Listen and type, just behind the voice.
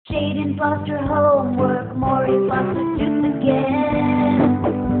Jaden lost her homework, Maurice lost her tooth again.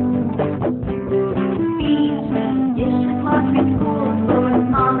 Between dishes, laundry, school, chores,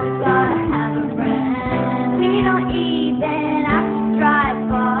 mama's gotta have a friend. We don't even have to drive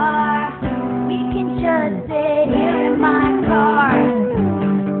far. We can just sit here in my car.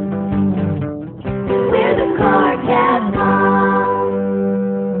 We're the CarCast Moms.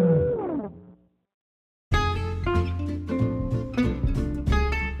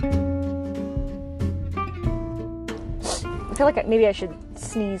 I feel like maybe I should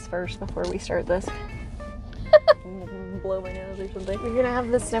sneeze first before we start this. Blow my nose or something. You're gonna have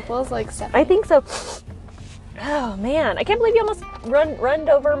the sniffles like Stephanie? I think so. Oh man, I can't believe you almost run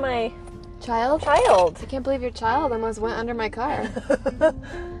over my child. I can't believe your child almost went under my car.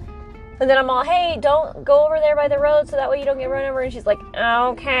 And then I'm all, hey, don't go over there by the road so that way you don't get run over. And she's like,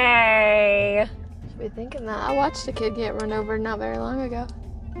 okay. Should be thinking that. I watched a kid get run over not very long ago.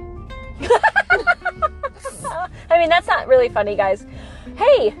 I mean, that's not really funny, guys.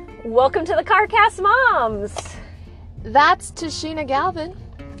 Hey, welcome to the CarCast Moms. That's Tashina Galvin.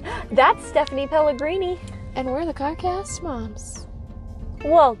 That's Stephanie Pellegrini. And we're the CarCast Moms.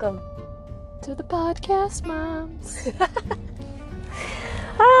 Welcome to the podcast Moms.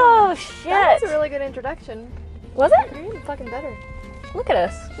 Oh, shit. That was a really good introduction. Was it? You're even fucking better. Look at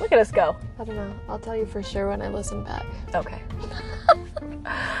us. Look at us go. I don't know. I'll tell you for sure when I listen back. Okay.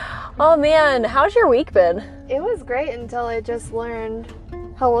 Oh, man. How's your week been? It was great until I just learned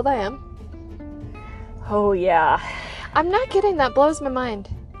how old I am. Oh, yeah. I'm not kidding. That blows my mind.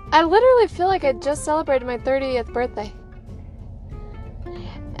 I literally feel like I just celebrated my 30th birthday.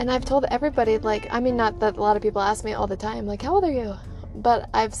 And I've told everybody, like, I mean, not that a lot of people ask me all the time, like, how old are you? But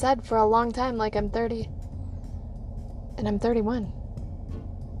I've said for a long time, like, I'm 30. And I'm 31.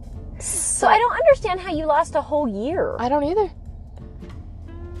 So I don't understand how you lost a whole year. I don't either.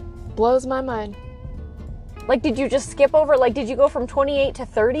 Blows my mind. Like, did you just skip over, like, did you go from 28 to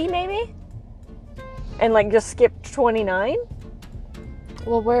 30, maybe? And, like, just skip 29?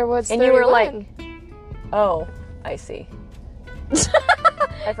 Well, where was 31? And you were like, oh, I see.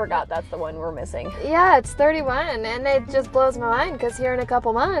 I forgot that's the one we're missing. Yeah, it's 31, and it just blows my mind, because here in a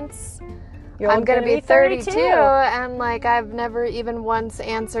couple months, I'm going to be 32, and, like, I've never even once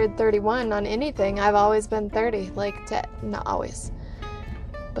answered 31 on anything. I've always been 30, like, not always,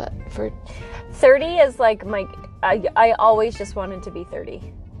 but for... 30 is, like, I always just wanted to be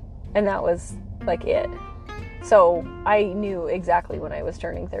 30, and that was, like, it. So I knew exactly when I was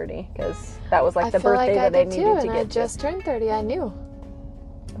turning 30, because that was, like, the birthday that I needed to get to. I just turned 30, I knew.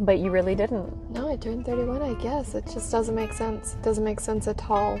 But you really didn't. No, I turned 31, I guess. It just doesn't make sense. It doesn't make sense at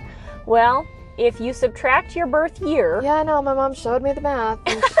all. Well, if you subtract your birth year... Yeah, I know. My mom showed me the math,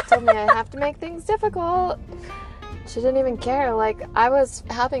 and she told me I have to make things difficult. She didn't even care. Like, I was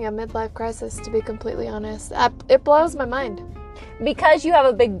having a midlife crisis, to be completely honest. It blows my mind. Because you have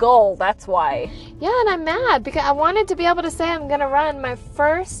a big goal, that's why. Yeah, and I'm mad, because I wanted to be able to say I'm going to run my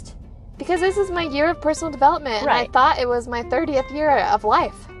first... Because this is my year of personal development, and right. I thought it was my 30th year of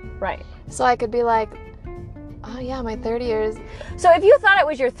life. Right. So I could be like, oh yeah, my 30 years. So if you thought it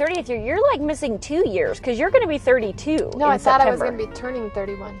was your 30th year, you're like missing 2 years, because you're going to be 32 No, I thought September. I was going to be turning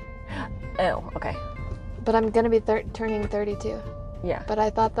 31. Oh, okay. But I'm going to be turning 32. Yeah. But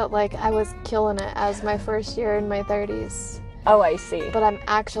I thought that, like, I was killing it as my first year in my 30s. Oh, I see. But I'm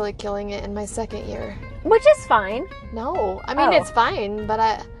actually killing it in my second year. Which is fine. No. I mean, it's fine,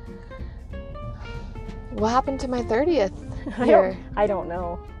 but what happened to my 30th year? I don't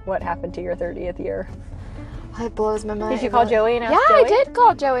know what happened to your 30th year. It blows my mind. Did you call Joey and ask Joey? Joey? I did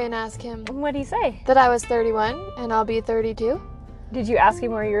call Joey and ask him. What did he say? That I was 31 and I'll be 32. Did you ask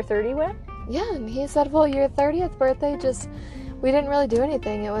him where your 30 went? Yeah, and he said, well, your 30th birthday we didn't really do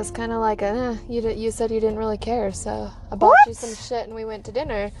anything. It was kind of like, you said you didn't really care, so I bought you some shit and we went to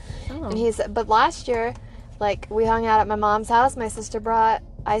dinner. Oh. And he said, but last year, like, we hung out at my mom's house. My sister brought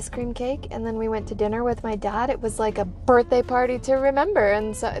ice cream cake, and then we went to dinner with my dad. It was like a birthday party to remember,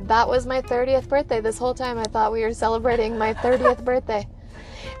 and so that was my 30th birthday. This whole time I thought we were celebrating my 30th birthday.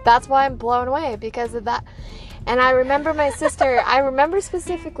 That's why I'm blown away, because of that. And I remember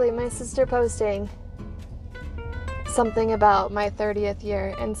specifically my sister posting something about my 30th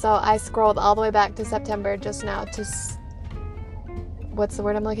year, and so I scrolled all the way back to September just now to what's the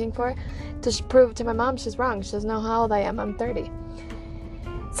word I'm looking for? To prove to my mom she's wrong. She doesn't know how old I am. I'm 30.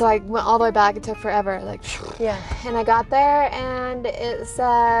 So I went all the way back. It took forever. Like, yeah. And I got there, and it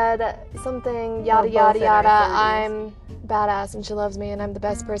said something, yada, yada, yada. I'm badass, and she loves me, and I'm the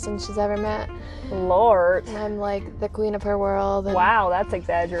best person she's ever met. Lord. And I'm, like, the queen of her world. And wow, that's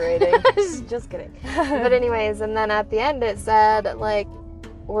exaggerating. Just kidding. But anyways, and then at the end it said, like,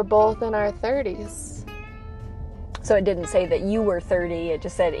 we're both in our 30s. So it didn't say that you were 30. It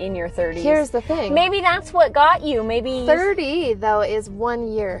just said in your 30s. Here's the thing. Maybe that's what got you. Maybe 30, though, is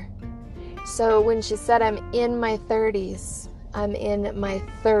 1 year. So when she said I'm in my 30s, I'm in my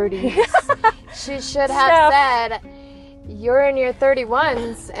 30s. She should have said, you're in your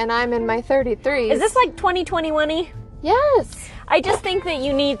 31s and I'm in my 33s. Is this like 2021-y? Yes. I just think that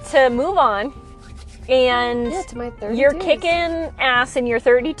you need to move on. And Yeah, to my 32s. you're kicking ass in your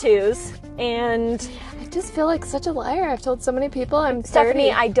 32s. And I just feel like such a liar. I've told so many people I'm 30.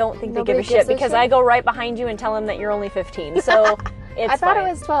 Stephanie, I don't think they give a Nobody shit gives a because shit. I go right behind you and tell them that you're only 15. So it's I thought fine. it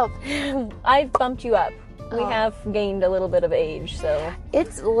was 12. I've bumped you up. We Oh. have gained a little bit of age, so.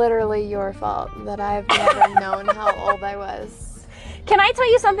 It's literally your fault that I've never known how old I was. Can I tell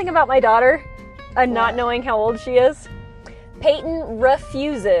you something about my daughter? Not What? knowing how old she is? Peyton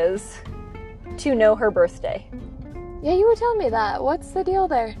refuses to know her birthday. Yeah, you were telling me that. What's the deal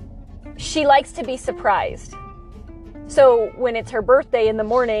there? She likes to be surprised. So when it's her birthday in the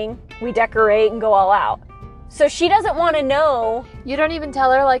morning, we decorate and go all out. So she doesn't want to know. You don't even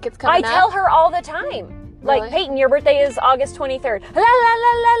tell her like it's coming I up? tell her all the time. Like, Really? Peyton, your birthday is August 23rd. La, la,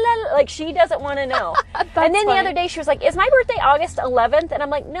 la, la, la. Like, she doesn't want to know. And then the funny. other day she was like, is my birthday August 11th? And I'm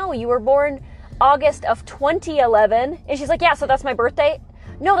like, no, you were born August of 2011. And she's like, yeah, so that's my birthday?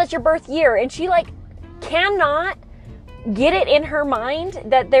 No, that's your birth year. And she, like, cannot get it in her mind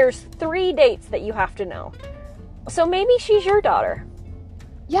that there's 3 dates that you have to know. So maybe she's your daughter.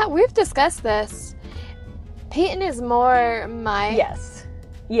 Yeah, we've discussed this. Peyton is more my... Yes.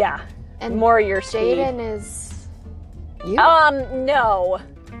 Yeah. And more your speed. Jaden is... you. No.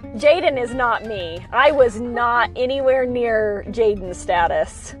 Jaden is not me. I was not anywhere near Jaden's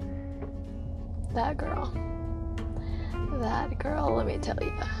status. That girl. That girl, let me tell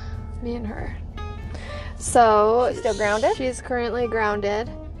you. Me and her. So... She's still grounded? She's currently grounded.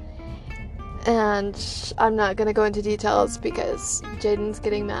 And I'm not going to go into details because Jaden's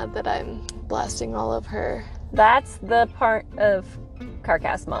getting mad that I'm blasting all of her. That's the part of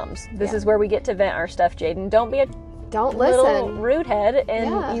CarCast Moms. This is where we get to vent our stuff, Jaden. Don't be a Don't little listen. rude head and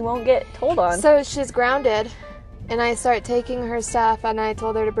Yeah. you won't get told on. So she's grounded, and I start taking her stuff, and I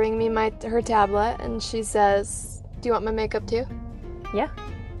told her to bring me her tablet, and she says, do you want my makeup too? Yeah.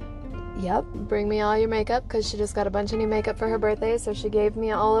 Yep, bring me all your makeup, because she just got a bunch of new makeup for her birthday, so she gave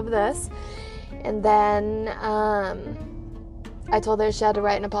me all of this. And then I told her she had to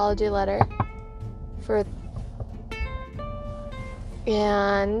write an apology letter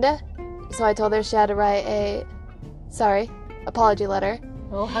and so I told her she had to write apology letter.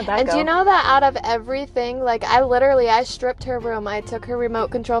 Well, how'd that And go? do you know that out of everything, like I stripped her room. I took her remote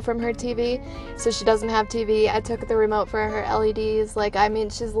control from her TV, so she doesn't have TV. I took the remote for her LEDs. Like, I mean,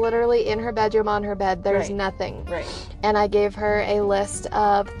 she's literally in her bedroom on her bed. There's Right. nothing. Right. And I gave her a list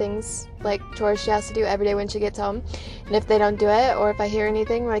of things, like chores she has to do every day when she gets home. And if they don't do it, or if I hear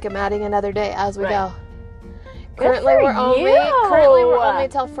anything, like I'm adding another day as we Right. go. Good Currently for we're only you.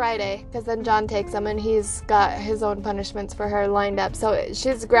 till Friday, because then John takes them and he's got his own punishments for her lined up. So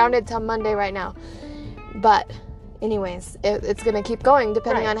she's grounded till Monday right now. But anyways, it's gonna keep going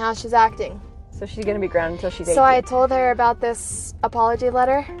depending Right. on how she's acting. So she's going to be grounded until she's 18. So I told her about this apology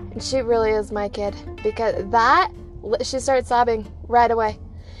letter, and she really is my kid, because she started sobbing right away,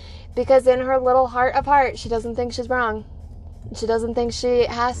 because in her little heart of heart, she doesn't think she's wrong. She doesn't think she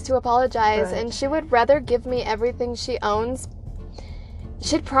has to apologize, Right. and she would rather give me everything she owns.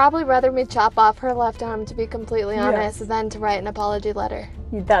 She'd probably rather me chop off her left arm, to be completely honest, Yes. than to write an apology letter.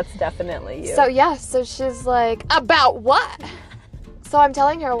 That's definitely you. So yeah, so she's like, about what? So I'm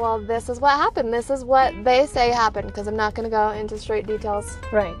telling her, well, this is what happened. This is what they say happened, because I'm not going to go into straight details.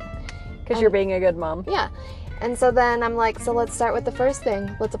 Right. Because you're being a good mom. Yeah. And so then I'm like, so let's start with the first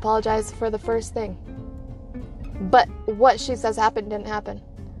thing. Let's apologize for the first thing. But what she says happened didn't happen.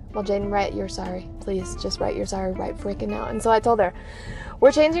 Well, Jaden, write you're sorry. Please, just write you're sorry right freaking now. And so I told her,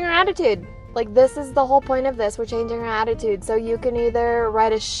 we're changing our attitude. Like, this is the whole point of this. We're changing our attitude. So you can either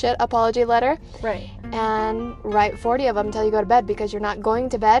write a shit apology letter Right. and write 40 of them until you go to bed, because you're not going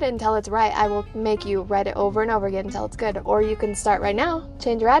to bed until it's right. I will make you write it over and over again until it's good. Or you can start right now,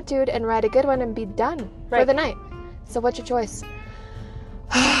 change your attitude, and write a good one and be done for Right. the night. So what's your choice?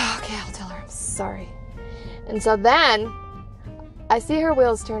 Okay, I'll tell her I'm sorry. And so then I see her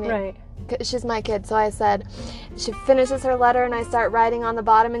wheels turning. Right. She's my kid, so I said, she finishes her letter and I start writing on the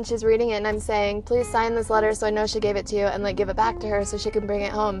bottom, and she's reading it, and I'm saying, please sign this letter so I know she gave it to you, and like give it back to her so she can bring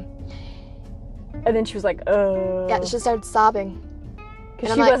it home. And then she was like, Yeah, she started sobbing.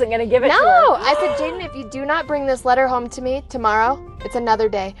 Because And she I'm like, wasn't going to give it to No! her. I said, Jaden, if you do not bring this letter home to me tomorrow, it's another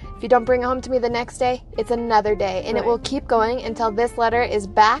day. If you don't bring it home to me the next day, it's another day. And it Right. will keep going until this letter is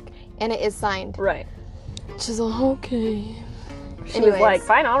back and it is signed. Right. She's like, okay. She Anyways. was like,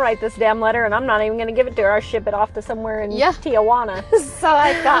 fine, I'll write this damn letter and I'm not even going to give it to her. I'll ship it off to somewhere in Yeah. Tijuana. So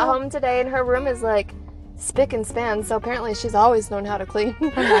I got home today and her room is like spick and span. So apparently she's always known how to clean.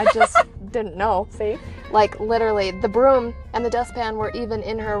 And I just didn't know. See? Like literally, the broom and the dustpan were even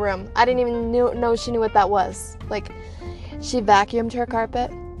in her room. I didn't even know she knew what that was. Like, she vacuumed her carpet.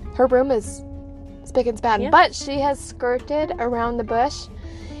 Her room is spick and span, Yeah. but she has skirted around the bush.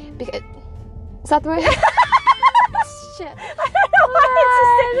 Because is that the way? Shit. I don't know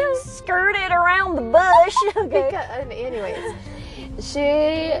why it's just skirted around the bush. Okay. Because, anyways,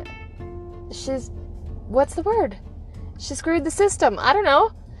 she's what's the word? She screwed the system. I don't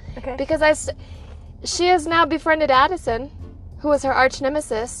know. Okay. Because she has now befriended Addison, who was her arch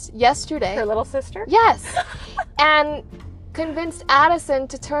nemesis yesterday. Her little sister? Yes. And convinced Addison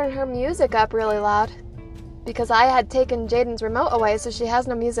to turn her music up really loud. Because I had taken Jaden's remote away, so she has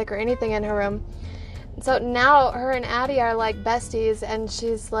no music or anything in her room. So now her and Addie are like besties, and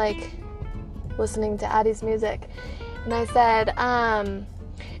she's like listening to Addie's music. And I said,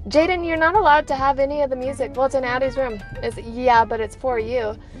 Jaden, you're not allowed to have any of the music. Well, it's in Addie's room. Yeah, but it's for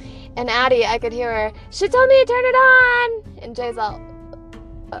you. And Addie, I could hear her, she told me to turn it on. And Jay's all,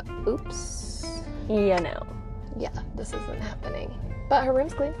 oops. Yeah, no. Yeah, this isn't happening. But her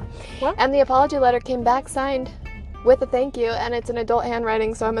room's clean. Well. And the apology letter came back signed with a thank you, and it's an adult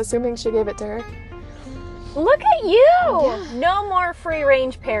handwriting, so I'm assuming she gave it to her. Look at you! Yeah. No more free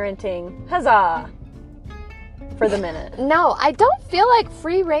range parenting. Huzzah! For the minute. No, I don't feel like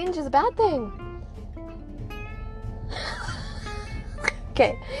free range is a bad thing.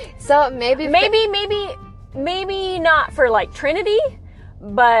 Okay, so maybe Maybe not for like Trinity,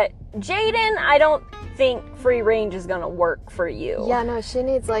 but Jaden, I don't think free range is gonna work for you. Yeah, no, she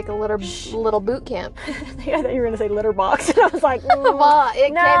needs like a little boot camp. I thought you were gonna say litter box, and I was like, Well,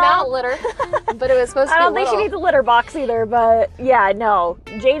 it no. came out litter, but it was supposed to I be don't think she little. needs a litter box either. But yeah, no,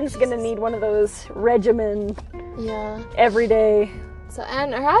 Jaden's gonna need one of those regimen Yeah. every day. So,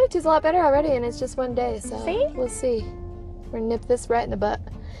 and her attitude's a lot better already, and it's just one day, so See? we'll see. We're gonna nip this right in the butt.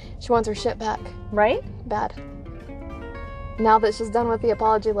 She wants her shit back. Right? Bad. Now that she's done with the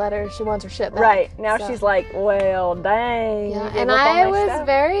apology letter, she wants her shit back. Right. Now So- she's like, well, dang. you Yeah, gave and up all I my was stuff.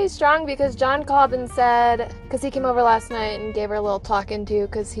 very strong because John called and said, because he came over last night and gave her a little talking to,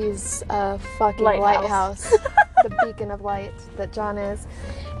 because he's a fucking Lighthouse. lighthouse, the beacon of light that John is.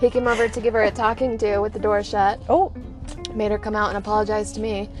 He came over to give her a talking to with the door shut, Oh, made her come out and apologize to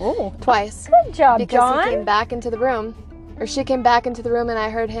me oh, twice. good job, Because John. he came back into the room, or she came back into the room, and I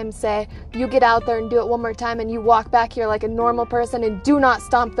heard him say, you get out there and do it one more time, and you walk back here like a normal person and do not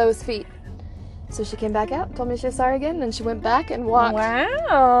stomp those feet. So she came back out, told me she was sorry again, and she went back and walked,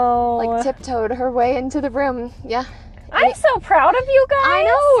 Wow. like tiptoed her way into the room. Yeah. I'm so proud of you guys. I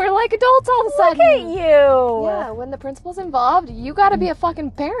know, we're like adults all of a Look sudden. at you. Yeah, when the principal's involved, you gotta be a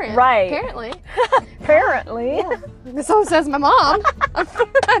fucking parent. Right. Apparently. Apparently. Yeah. So says my mom.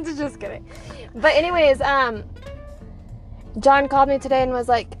 I'm just kidding. But anyways, John called me today and was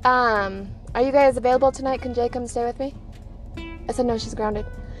like, are you guys available tonight? Can Jay come stay with me? I said, no, she's grounded.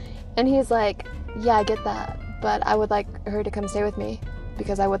 And he's like, yeah, I get that, but I would like her to come stay with me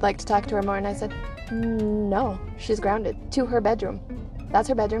because I would like to talk to her more. And I said, no, she's grounded to her bedroom. That's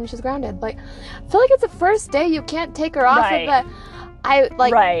her bedroom. She's grounded. Like, I feel like it's the first day you can't take her off Right. of the. I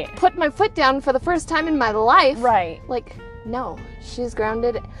like Right. put my foot down for the first time in my life. Right. Like, no, she's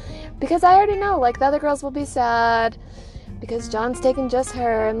grounded because I already know. Like, the other girls will be sad because John's taking just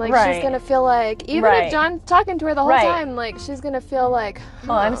her, and like Right. she's gonna feel like even Right. if John's talking to her the whole Right. time, like she's gonna feel like,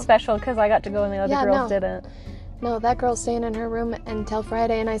 Oh, I'm huh. special because I got to go and the other Yeah, girls no. didn't. No, that girl's staying in her room until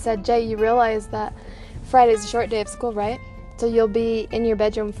Friday. And I said, Jay, you realize that Friday's a short day of school, right? So you'll be in your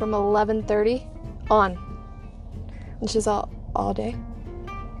bedroom from 11:30 on. And she's all day?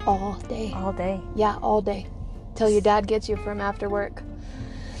 All day. All day. Yeah, all day. Till your dad gets you from after work.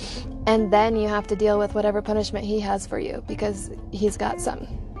 And then you have to deal with whatever punishment he has for you because he's got some.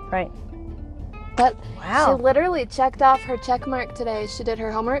 Right. But Wow. she literally checked off her check mark today. She did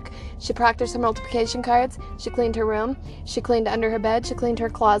her homework. She practiced her multiplication cards. She cleaned her room. She cleaned under her bed. She cleaned her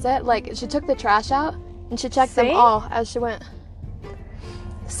closet. Like, she took the trash out and she checked them See? all as she went.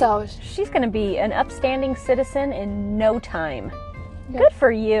 So, She's going to be an upstanding citizen in no time. Yeah. Good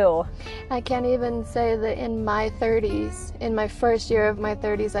for you. I can't even say that in my 30s, in my first year of my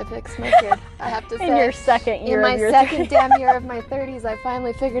 30s, I fixed my kid. I have to say. In your second year in my of your second damn year of my 30s, I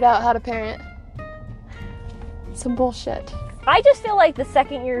finally figured out how to parent. Some bullshit. I just feel like the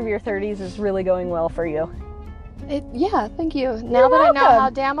second year of your 30s is really going well for you. Yeah, thank you. Now that I know welcome. how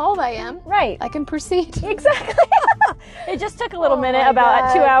damn old I am, Right. I can proceed. Exactly. It just took a little Oh minute, my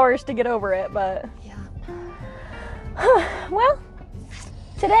about God. 2 hours to get over it, but Yeah. well,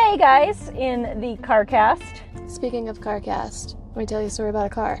 today, guys, in the CarCast. Speaking of CarCast, let me tell you a story about a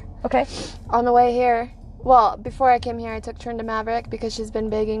car. Okay. On the way here, well, before I came here, I took Trin to Maverick because she's been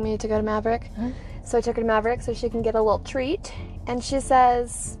begging me to go to Maverick. So I took her to Maverick so she can get a little treat. And she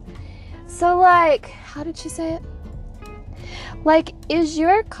says, so like, how did she say it? Like, is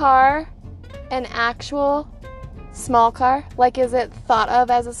your car an actual small car? Like, is it thought of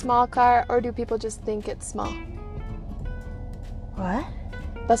as a small car, or do people just think it's small? What?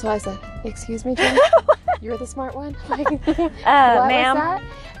 That's what I said. Excuse me, Trin? You're the smart one? Like, what was Ma'am, that?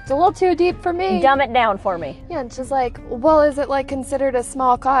 It's a little too deep for me. dumb it down for me. Yeah, and she's like, well, is it like considered a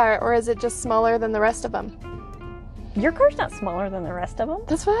small car, or is it just smaller than the rest of them? Your car's not smaller than the rest of them.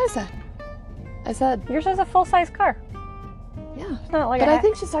 That's what I said. I said, Yours is a full-size car. yeah. It's not like But a... I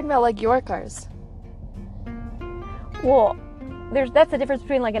think she's talking about like your cars. Well, that's the difference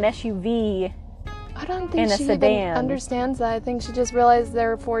between like an SUV. I don't think And a she sedan. even understands that. I think she just realized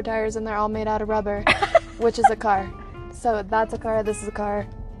there are 4 tires and they're all made out of rubber, which is a car. So that's a car, this is a car,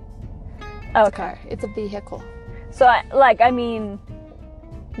 Oh, it's a car. It's a vehicle. So,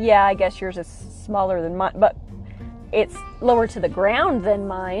 yeah, I guess yours is smaller than mine, but it's lower to the ground than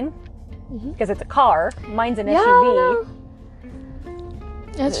mine because it's a car. Mine's an Yeah, I SUV. know.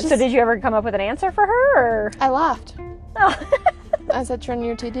 It's just, So, did you ever come up with an answer for her, or? I laughed. Oh. I said, Trin,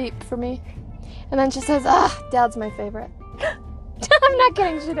 you're too deep for me. And then she says, Dad's my favorite. I'm not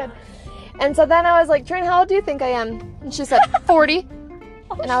kidding, she did. And so then I was like, Trin, how old do you think I am? And she said, 40.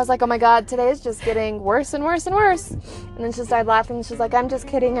 And I was like, oh my God, today is just getting worse and worse and worse. And then she started laughing. And she's like, I'm just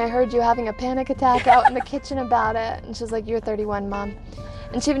kidding. I heard you having a panic attack out in the kitchen about it. And she's like, you're 31, Mom.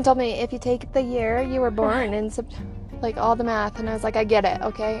 And she even told me, if you take the year you were born in, like all the math. And I was like, I get it,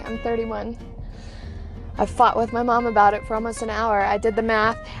 okay? I'm 31. I fought with my mom about it for almost an hour. I did the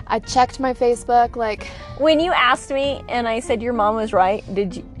math. I checked my Facebook, like... When you asked me and I said your mom was right,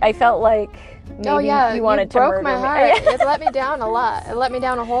 I felt like maybe you wanted to broke murder my me. heart. It let me down a lot. It let me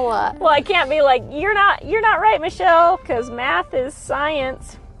down a whole lot. Well, I can't be like, you're not right, Michelle, because math is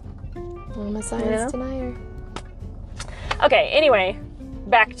science. I'm a science denier. Okay, anyway,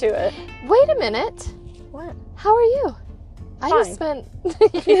 back to it. Wait a minute. What? How are you? I Fine. just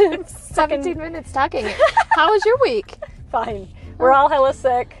spent 17 minutes talking. How was your week? Fine. We're all hella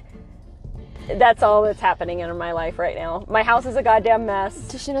sick. That's all that's happening in my life right now. My house is a goddamn mess.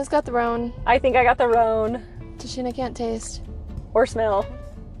 Tashina's got the roan. I think I got the roan. Tashina can't taste. Or smell.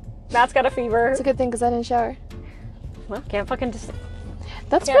 Matt's got a fever. It's a good thing because I didn't shower. Well, can't fucking just...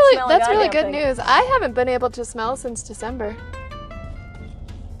 That's Can't really smell a that's really goddamn good thing. news. I haven't been able to smell since December.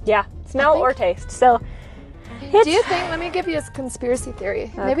 Yeah, smell think- or taste. So, Do you think, let me give you a conspiracy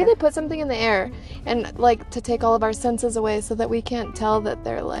theory. Maybe Okay. they put something in the air and like to take all of our senses away so that we can't tell that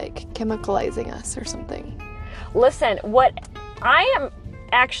they're like chemicalizing us or something. listen, what I am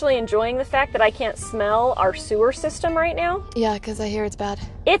actually enjoying the fact that I can't smell our sewer system right now. Yeah, because I hear it's bad.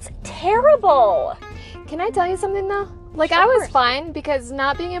 It's terrible. Can I tell you something though? Like I was fine because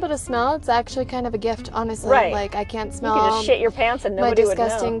not being able to smell, it's actually kind of a gift, honestly. Right. Like I can't You smell can just shit your pants and my nobody would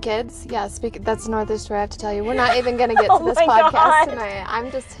disgusting know. kids. Yeah, that's another story I have to tell you. We're not even gonna get to Oh this my podcast God. tonight.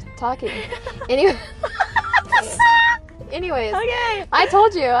 I'm just talking. Anyway. Anyways, Okay. I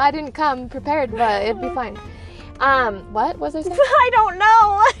told you I didn't come prepared, but it'd be fine. What was I saying? I don't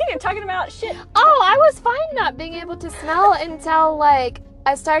know. You're talking about shit. Oh, I was fine not being able to smell until like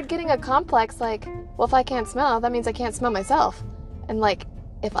I started getting a complex. Like, well, if I can't smell, that means I can't smell myself. And like,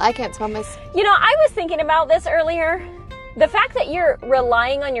 if I can't smell myself, You know, I was thinking about this earlier. The fact that you're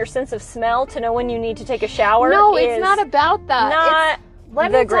relying on your sense of smell to know when you need to take a shower no, is it's not about that. not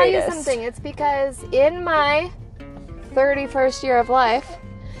Let the me tell you greatest. something. It's because in my 31st year of life,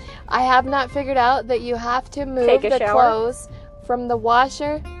 I have not figured out that you have to move Take a the shower? clothes from the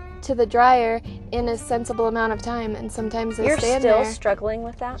washer to the dryer in a sensible amount of time, and sometimes they You're stay in still there. struggling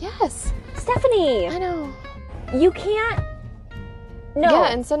with that? Yes, Stephanie, I know. you can't. No.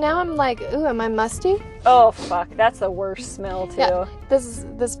 Yeah, and so now I'm like, ooh, am I musty? Oh, fuck. That's the worst smell, too. Yeah. This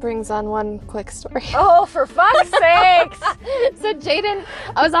brings on one quick story. Oh, for fuck's sakes. So Jaden,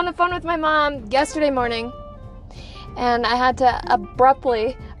 I was on the phone with my mom yesterday morning, and I had to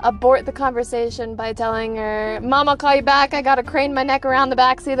abruptly abort the conversation by telling her, Mom, I'll call you back. I gotta crane my neck around the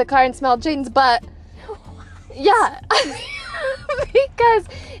backseat of the car and smell Jaden's butt. Yeah. Because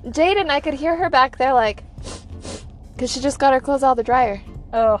Jaden, I could hear her back there like, because she just got her clothes out of the dryer.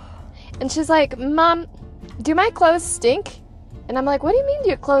 Oh. And she's like, Mom, do my clothes stink? And I'm like, what do you mean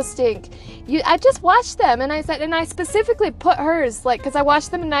your clothes stink? I just washed them. And I said, and I specifically put hers, like, because I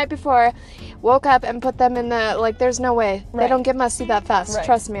washed them the night before, woke up and put them in the, like, there's no way. Right. They don't get musty that fast. Right.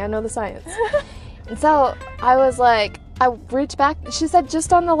 Trust me, I know the science. And so I was like, I reached back. She said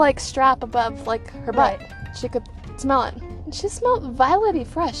just on the, like, strap above, like, her butt. Right. She could smell it. And she smelled violety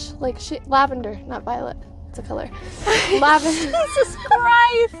fresh. Like, lavender, not violet. It's a color. Lavender. Jesus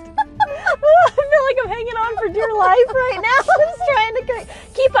Christ! I feel like I'm hanging on for dear life right now. I'm just trying to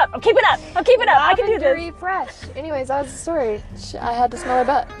keep up. I'm keeping up. I'm keeping up. I can do this. Lavendery fresh. Anyways, that was the story. I had to smell her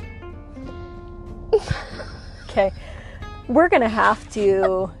butt. Okay. We're going to have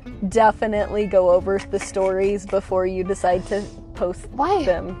to definitely go over the stories before you decide to post Why?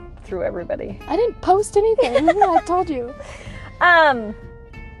 them through everybody. I didn't post anything. I told you.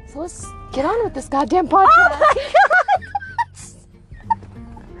 So let's get on with this goddamn podcast. Oh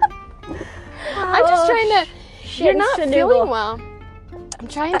my God! I'm just trying to. shit You're and not schnoodle. feeling well. I'm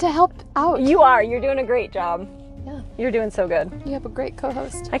trying to help out. You are. You're doing a great job. Yeah. You're doing so good. You have a great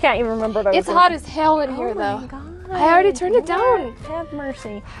co-host. I can't even remember what I was It's hot as hell in here, Oh though. my God. I already turned it down. Have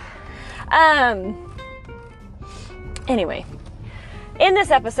mercy. Anyway, in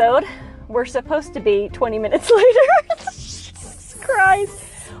this episode, we're supposed to be 20 minutes later. Jesus Christ.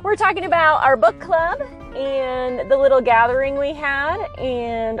 We're talking about our book club and the little gathering we had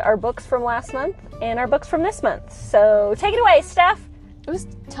and our books from last month and our books from this month. So take it away, Steph. It was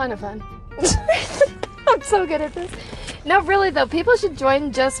a ton of fun. I'm so good at this. No, really though, people should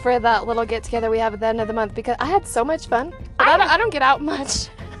join just for that little get together we have at the end of the month because I had so much fun. But I don't get out much.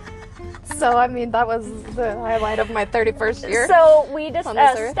 So I mean that was the highlight of my 31st year. So we just on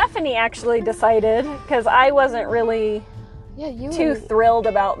this earth. Stephanie actually decided because I wasn't really Yeah, you too were thrilled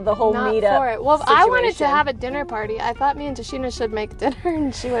about the whole not meetup. for it. Well, I wanted to situation. have a dinner party. I thought me and Tashina should make dinner,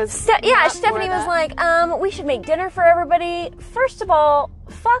 and she was Yeah, not for Stephanie was that. like, we should make dinner for everybody. First of all,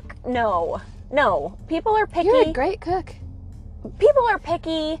 fuck no. No. People are picky. You're a great cook. People are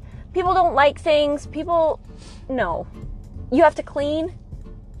picky. People don't like things. No. You have to clean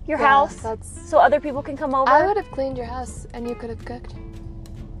your Yeah, house that's- so other people can come over. I would have cleaned your house, and you could have cooked.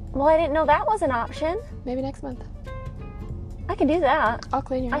 Well, I didn't know that was an option. Maybe next month. I can do that. I'll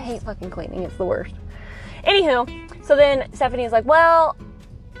clean your I house. hate fucking cleaning. It's the worst. Anywho, so then Stephanie is like, well,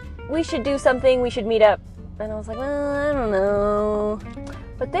 we should do something. We should meet up. And I was like, well, I don't know.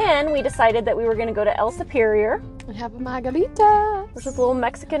 But then we decided that we were going to go to El Superior, And have a margarita. which is a little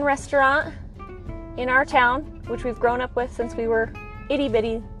Mexican restaurant in our town, which we've grown up with since we were itty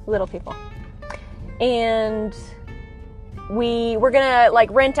bitty little people. And we were going to like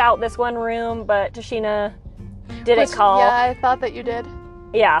rent out this one room, but Tashina didn't call. Yeah, I thought that you did.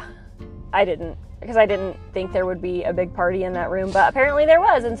 Yeah, I didn't, because I didn't think there would be a big party in that room, but apparently there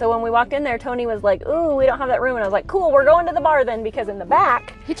was. And so when we walked in there, Tony was like, ooh, we don't have that room. And I was like, cool, we're going to the bar then, because in the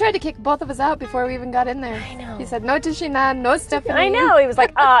back, He tried to kick both of us out before we even got in there. I know. He said, no Tashina, no Stephanie. I know, he was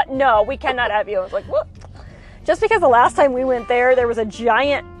like, no, we cannot have you. I was like, what? Just because the last time we went there was a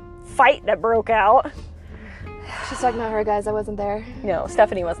giant fight that broke out. She's talking about her, guys. I wasn't there. No,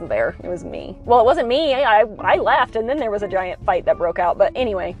 Stephanie wasn't there. It was me. Well, it wasn't me. I left, and then there was a giant fight that broke out. But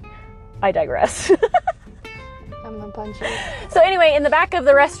anyway, I digress. I'm gonna punch you. So anyway, in the back of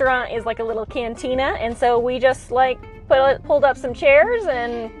the restaurant is like a little cantina, and so we just like pulled up some chairs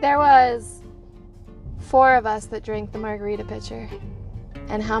and There was 4 of us that drank the margarita pitcher.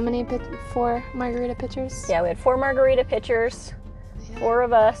 And how many 4 margarita pitchers? yeah, we had 4 margarita pitchers, 4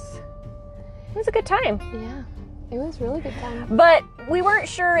 of us. It was a good time. Yeah. It was a really good time. But we weren't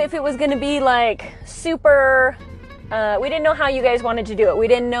sure if it was going to be like super. We didn't know how you guys wanted to do it. We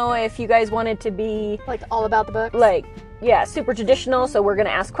didn't know if you guys wanted to be Like all about the books. like, yeah, super traditional. So we're going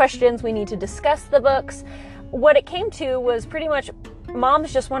to ask questions. We need to discuss the books. What it came to was pretty much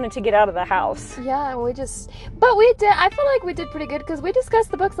moms just wanted to get out of the house. Yeah, and I feel like we did pretty good because we discussed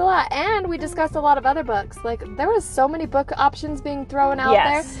the books a lot and we discussed a lot of other books. Like, there was so many book options being thrown out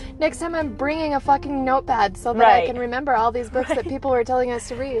Yes. there. Next time I'm bringing a fucking notepad so that Right. I can remember all these books that people were telling us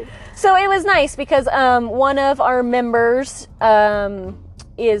to read. So it was nice because one of our members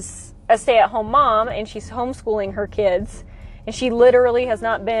is a stay-at-home mom, and she's homeschooling her kids, and she literally has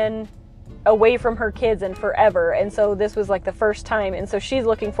not been away from her kids in forever, and so this was like the first time, and so she's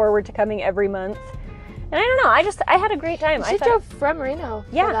looking forward to coming every month. And I don't know, I had a great time. She drove from Reno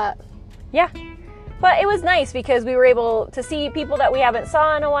Yeah. for that. Yeah. But it was nice because we were able to see people that we haven't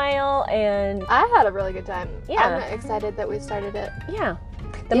saw in a while, and I had a really good time. Yeah. I'm excited that we started it. yeah.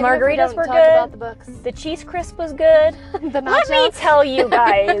 The Even if we margaritas don't were talk good. about the books. The cheese crisp was good. The Let me nachos. tell you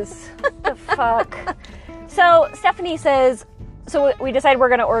guys. The fuck. So Stephanie says, so we decided we're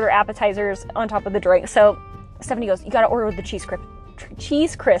going to order appetizers on top of the drink. So Stephanie goes, you got to order the cheese crisp.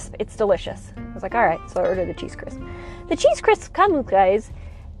 Cheese crisp. It's delicious. I was like, all right. So I ordered the cheese crisp. The cheese crisp comes, guys,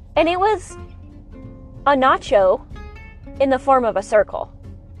 and it was a nacho in the form of a circle.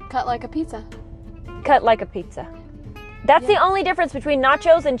 Cut like a pizza. Cut like a pizza. That's the only difference between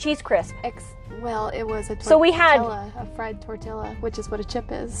nachos and cheese crisp. Well, it was a tortilla, So we had a fried tortilla, which is what a chip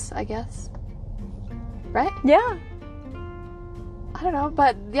is, I guess. Right? Yeah. I don't know,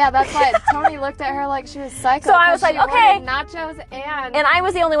 but yeah, that's why Tony looked at her like she was psycho. So I was 'cause like, she okay. ordered nachos and And I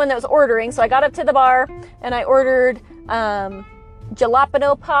was the only one that was ordering, so I got up to the bar and I ordered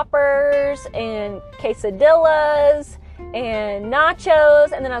jalapeno poppers and quesadillas and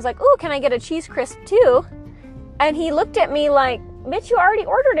nachos, and then I was like, ooh, can I get a cheese crisp too? And he looked at me like, bitch, you already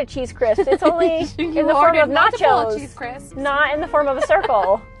ordered a cheese crisp. It's only in the form of nachos, cheese crisps. not in the form of a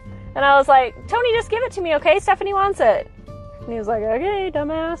circle. And I was like, Tony, just give it to me, okay? Stephanie wants it. And he was like, okay,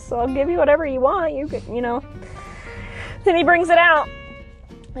 dumbass, I'll give you whatever you want. You know. Then he brings it out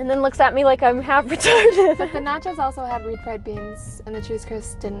and then looks at me like I'm half retarded. But the nachos also had refried beans, and the cheese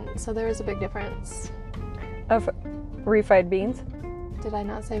crisp didn't, so there was a big difference. Of refried beans? Did I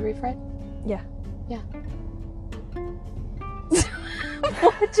not say refried? Yeah. Yeah.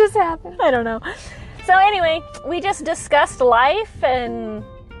 What just happened? I don't know. So anyway, we just discussed life and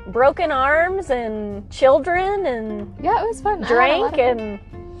broken arms and children and Yeah, it was fun. drank and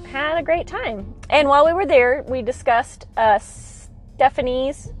had a great time. And while we were there, we discussed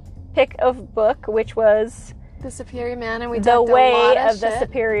Stephanie's pick of book, which was The Superior Man, and we The talked a Way lot of the shit.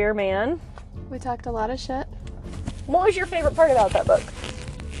 Superior Man. We talked a lot of shit. What was your favorite part about that book?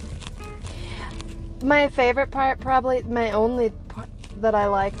 My favorite part, probably my only part that I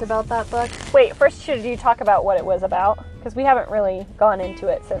liked about that book. Wait, first should you talk about what it was about? Because we haven't really gone into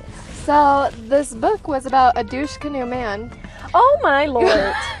it since. So this book was about a douche canoe man. Oh my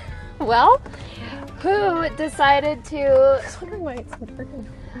lord. Well, who decided to? I was wondering why it's so dark.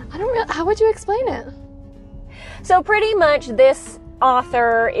 I don't really. How would you explain it? So pretty much this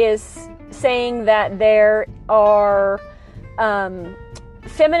author is saying that there are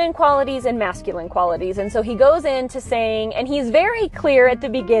feminine qualities and masculine qualities. And so he goes into saying, and he's very clear at the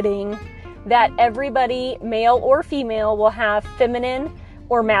beginning, that everybody, male or female, will have feminine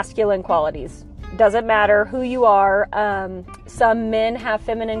or masculine qualities. Doesn't matter who you are. Some men have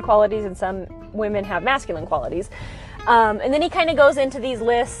feminine qualities and some women have masculine qualities. And then he kind of goes into these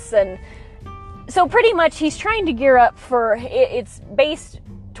lists, and so pretty much he's trying to gear up for, it's based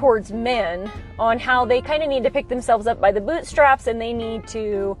towards men on how they kind of need to pick themselves up by the bootstraps and they need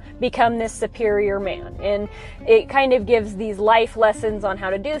to become this superior man. And it kind of gives these life lessons on how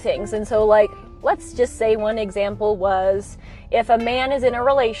to do things. And so, like, let's just say one example was if a man is in a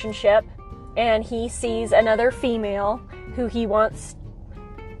relationship and he sees another female who he wants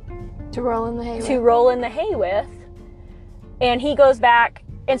To roll in the hay. to roll in the hay with, and he goes back.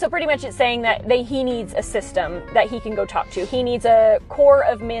 And so pretty much it's saying that he needs a system that he can go talk to. He needs a core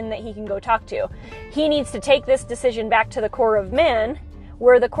of men that he can go talk to. He needs to take this decision back to the core of men,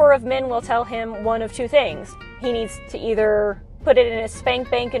 where the core of men will tell him one of two things. He needs to either put it in his spank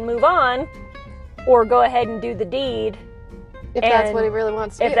bank and move on, or go ahead and do the deed. If that's what he really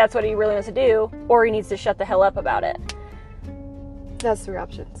wants to do. If that's what he really wants to do, or he needs to shut the hell up about it. That's 3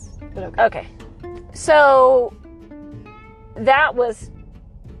 options. But okay. Okay. So that was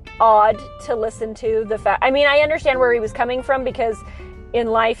odd to listen to. I mean, I understand where he was coming from, because in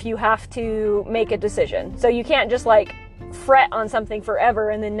life you have to make a decision. So you can't just like fret on something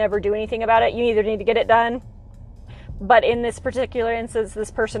forever and then never do anything about it. You either need to get it done. But in this particular instance, this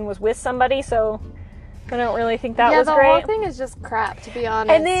person was with somebody, so I don't really think that was the great. whole thing is just crap, to be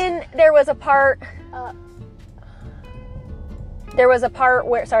honest. And then there was a part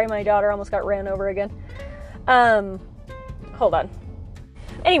where, sorry, my daughter almost got ran over again. Hold on.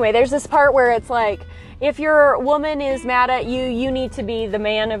 Anyway, there's this part where it's like, if your woman is mad at you, you need to be the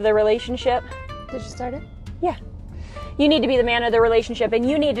man of the relationship. Did you start it? Yeah. You need to be the man of the relationship, and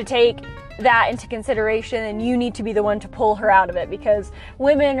you need to take that into consideration, and you need to be the one to pull her out of it, because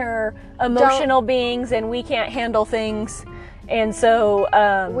women are emotional beings and we can't handle things. And so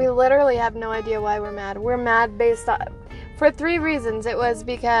We literally have no idea why we're mad. We're mad based on, for 3 reasons. It was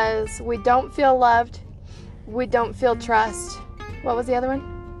because we don't feel loved, we don't feel trust. What was the other one?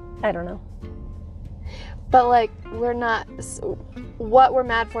 I don't know. But like, we're not, what we're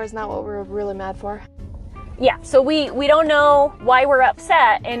mad for is not what we're really mad for. Yeah, so we don't know why we're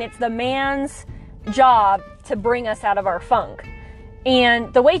upset, and it's the man's job to bring us out of our funk.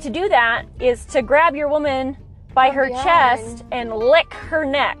 And the way to do that is to grab your woman by her behind. chest and lick her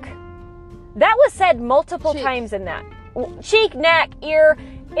neck. That was said multiple Cheek. times in that. Cheek, neck, ear,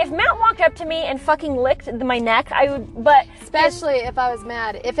 if Matt walked up to me and fucking licked my neck, I would, but... Especially if I was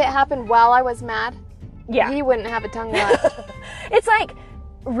mad. If it happened while I was mad, Yeah. he wouldn't have a tongue left. It's like,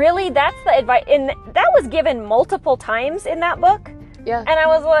 really? That's the advice? And that was given multiple times in that book. Yeah. And I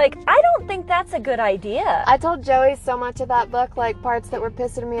was like, I don't think that's a good idea. I told Joey so much of that book, like parts that were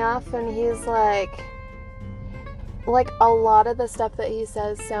pissing me off, and he's like a lot of the stuff that he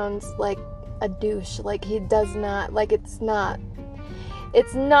says sounds like a douche. Like he does not, like it's not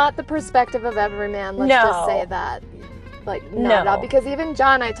the perspective of every man. Let's just say that. Like, not at all. Because even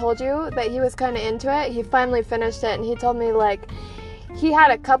John, I told you that he was kind of into it. He finally finished it, and he told me, like, he had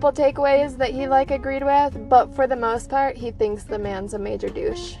a couple takeaways that he, like, agreed with, but for the most part, he thinks the man's a major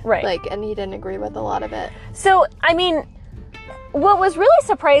douche. Right. Like, and he didn't agree with a lot of it. So, I mean, what was really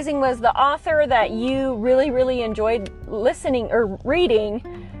surprising was the author that you really, really enjoyed listening or reading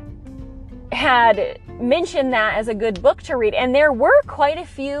had mentioned that as a good book to read. And there were quite a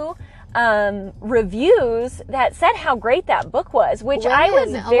few reviews that said how great that book was, which Women, I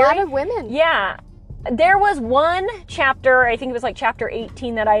was very... a lot of women. Yeah. There was one chapter, I think it was like chapter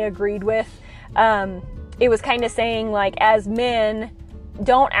 18, that I agreed with. It was kind of saying, like, as men,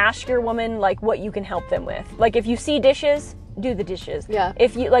 don't ask your woman, like, what you can help them with. Like, if you see dishes, do the dishes. Yeah.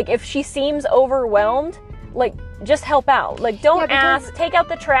 If she seems overwhelmed, like, just help out. Like, don't ask, take out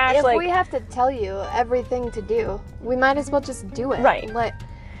the trash. If like, we have to tell you everything to do, we might as well just do it. Right. Like,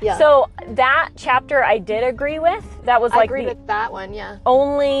 yeah. So that chapter I did agree with. That was I like agree the with that one, yeah.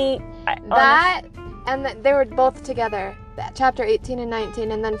 only... That, and they were both together, chapter 18 and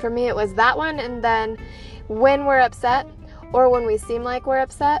 19, and then for me it was that one, and then when we're upset, or when we seem like we're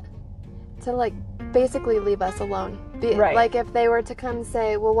upset, to, like, basically leave us alone. Right. Like, if they were to come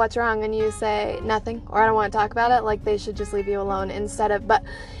say, well, what's wrong, and you say nothing, or I don't want to talk about it, like, they should just leave you alone instead of, but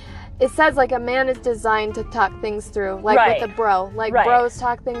it says, like, a man is designed to talk things through, like, Right. with a bro. Like, Right. bros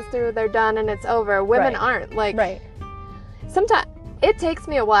talk things through, they're done, and it's over. Women Right. aren't. Like, Right. sometimes it takes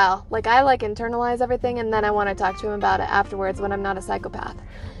me a while. Like, I, like, internalize everything, and then I want to talk to him about it afterwards when I'm not a psychopath.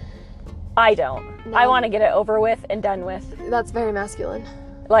 I don't. No. I want to get it over with and done with. That's very masculine.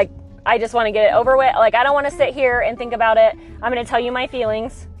 Like, I just want to get it over with. Like, I don't want to sit here and think about it. I'm going to tell you my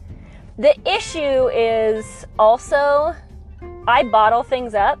feelings. The issue is also, I bottle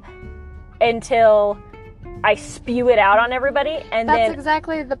things up until I spew it out on everybody, and That's then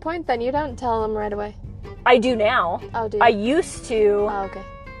exactly the point, then. You don't tell them right away. I do now. Oh, do you? I used to, Oh, okay.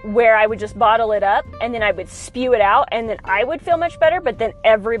 where I would just bottle it up, and then I would spew it out, and then I would feel much better, but then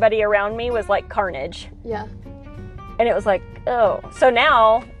everybody around me was like carnage. Yeah. And it was like, oh. So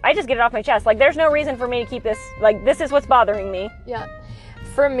now, I just get it off my chest. Like, there's no reason for me to keep this, like, this is what's bothering me. Yeah.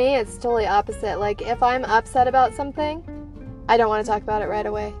 For me, it's totally opposite. Like, if I'm upset about something, I don't want to talk about it right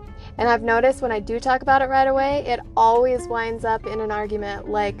away. And I've noticed when I do talk about it right away, it always winds up in an argument,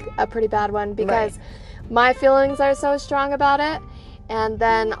 like a pretty bad one, because my feelings are so strong about it. And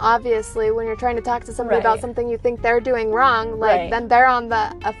then, obviously, when you're trying to talk to somebody Right. about something you think they're doing wrong, like, Right. then they're on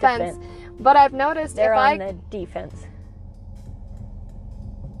the offense. Defense. But I've noticed They're if on I... the defense.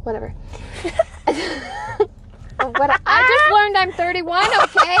 Whatever. I just learned I'm 31,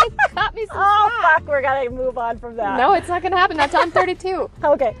 okay? Cut me some Oh, slack. fuck, we're gonna move on from that. No, it's not gonna happen. That's I'm 32.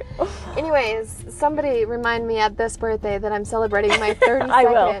 Okay. Anyways, somebody remind me at this birthday that I'm celebrating my 32nd. I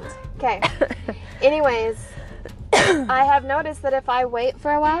will. Okay. Anyways, I have noticed that if I wait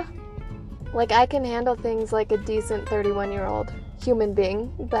for a while, like, I can handle things like a decent 31-year-old human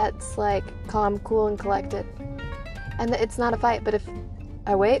being that's, like, calm, cool, and collected. And it's not a fight, but if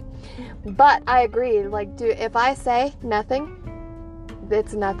I wait. But I agree, like, if I say nothing,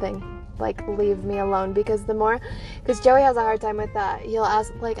 it's nothing. Like, leave me alone, because Joey has a hard time with that. He'll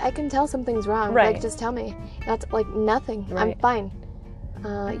ask, like, I can tell something's wrong. Right. Like, just tell me. That's, like, nothing. I'm Right. fine.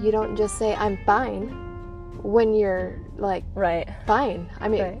 You don't just say, I'm fine, when you're, like, Right. fine. I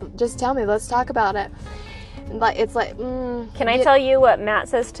mean, Right. just tell me. Let's talk about it. Like, it's like, Can I tell you what Matt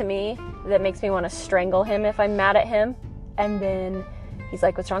says to me that makes me want to strangle him if I'm mad at him? And then he's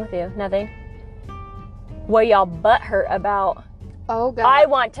like, what's wrong with you? Nothing. What y'all butthurt about? Oh, God. I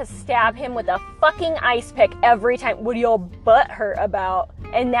want to stab him with a fucking ice pick every time. What are y'all butthurt about?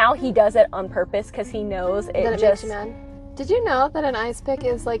 And now he does it on purpose because he knows it That it just... makes you mad. Did you know that an ice pick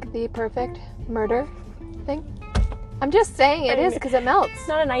is, like, the perfect murder thing? I'm just saying it is, because it melts. It's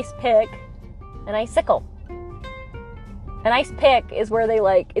not an ice pick. An icicle. An ice pick is where they,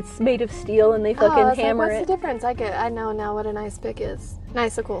 like, it's made of steel and they fucking hammer what's it. the difference? I know now what an ice pick is. An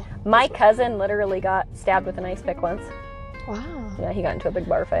icicle. My cousin literally got stabbed with an ice pick once. Wow. Yeah, he got into a big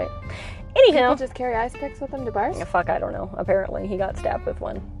bar fight. People Anyhow, just carry ice picks with them to bars? yeah, fuck, I don't know. Apparently, he got stabbed with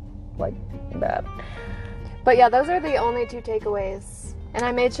one. Like, bad. But yeah, those are the only two takeaways And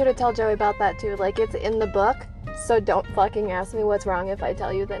I made sure to tell Joey about that too. Like, it's in the book, so don't fucking ask me what's wrong if I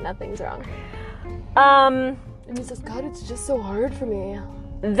tell you that nothing's wrong. And he says, God, it's just so hard for me.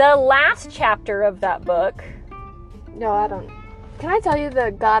 The last chapter of that book. No, I don't. Can I tell you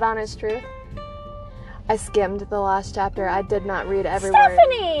the God honest truth? I skimmed the last chapter. I did not read every word.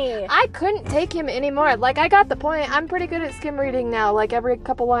 Stephanie! I couldn't take him anymore. Like, I got the point. I'm pretty good at skim reading now, like every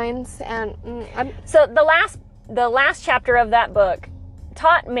couple lines. And So the last chapter of that book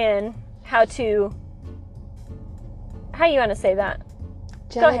taught men how to... How you want to say that?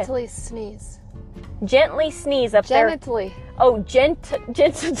 genitally sneeze. Gently sneeze up there. Genitally. Oh, genitally.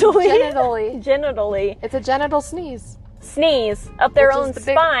 Genitally. Genitally. It's a genital sneeze. Sneeze up their Which own is the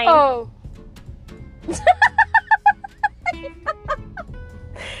big- spine. Oh.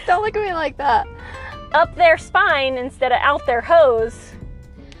 Don't look at me like that. Up their spine instead of out their hose.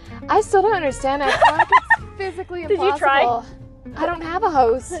 I still don't understand. I feel like it's physically Did impossible. you try? I don't have a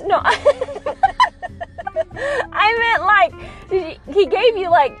hose. No. I meant like, he gave you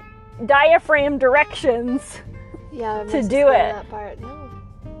like diaphragm directions. Yeah, I To must do explain it. That part. No.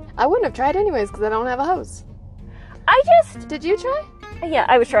 I wouldn't have tried anyways because I don't have a hose. I just, Did you try? yeah,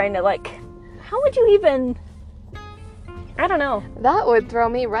 I was trying to like, how would you even, I don't know. That would throw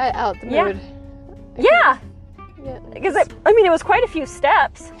me right out the Yeah. mood. Yeah, Yeah. because it was quite a few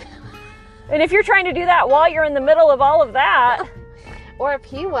steps. And if you're trying to do that while you're in the middle of all of that, Or if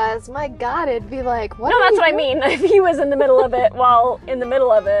he was, my God, it'd be like, what? no, are that's you what I doing? mean. If he was in the middle of it while in the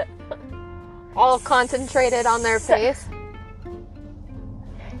middle of it. All concentrated on their face.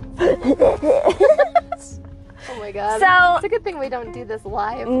 Oh my God. So- it's a good thing we don't do this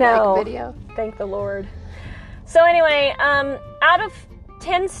live No. like video. Thank the Lord. So anyway, out of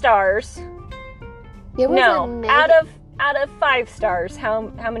 10 stars, It was no, out of 5 stars,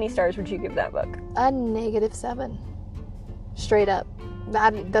 how many stars would you give that book? a -7. Straight up.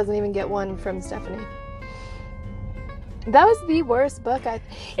 That doesn't even get one from Stephanie. That was the worst book It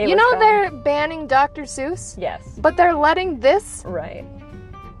you was know bad. they're banning Dr. Seuss, Yes. but they're letting this Right.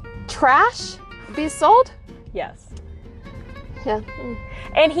 trash be sold? Yes. Yeah.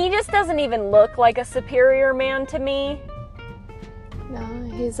 And he just doesn't even look like a superior man to me. No,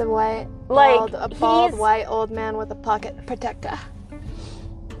 he's a white, Like, a bald he's- white old man with a pocket protector.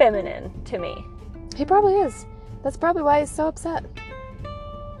 Feminine to me. He probably is. That's probably why he's so upset.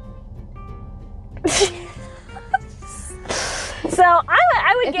 So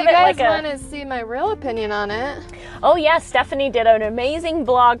I would If give you it guys like want to see my real opinion on it, Oh yes, Stephanie did an amazing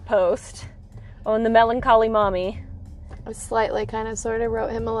blog post on the Melancholy Mommy. I slightly kind of sort of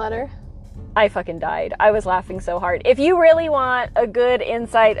wrote him a letter. I fucking died. I was laughing so hard. If you really want a good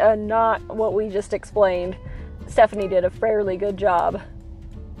insight on not what we just explained, Stephanie did a fairly good job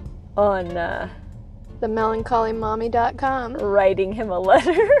on TheMelancholyMommy.com. writing him a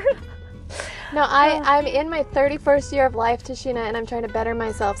letter. No, I'm in my 31st year of life, Tashina, and I'm trying to better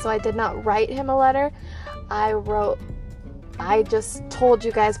myself, so I did not write him a letter. I just told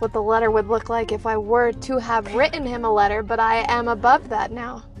you guys what the letter would look like if I were to have written him a letter, but I am above that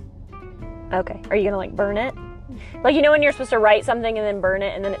now. Okay. Are you gonna like burn it? Like, you know when you're supposed to write something and then burn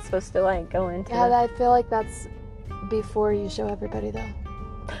it and then it's supposed to like go into Yeah, I feel like that's before you show everybody, though.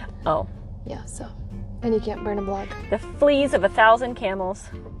 Oh. Yeah, so. And you can't burn a blog. The fleas of 1,000 camels.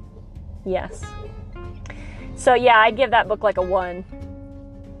 Yes. So yeah, I'd give that book like a 1.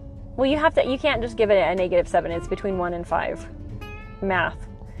 Well, you can't just give it a -7. It's between 1 and 5. Math.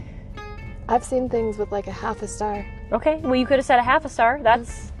 I've seen things with like a half a star. Okay. Well, you could have said a half a star. That's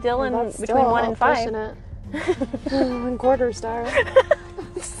still in That's between still 1 and 5. pushing it. 1/4 star.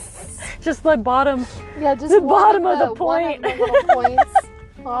 Just the bottom. Yeah, just The one bottom of the one point. of the little points.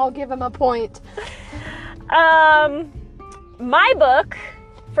 I'll give him a point. My book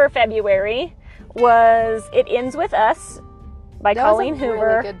for February was It Ends With Us by That Colleen was a Hoover.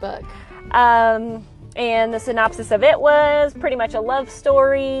 really good book. And the synopsis of it was pretty much a love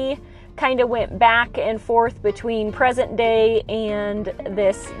story. Kind of went back and forth between present day and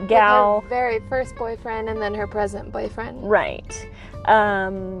this gal. With her very first boyfriend and then her present boyfriend. Right.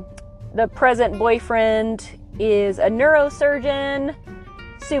 The present boyfriend is a neurosurgeon,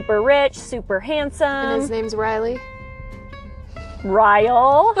 super rich, super handsome. And his name's Riley.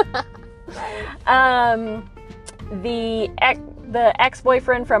 Ryle. The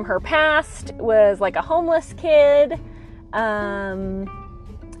ex-boyfriend from her past was like a homeless kid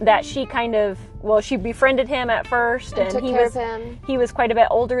that she she befriended him at first, and took care of him. he was quite a bit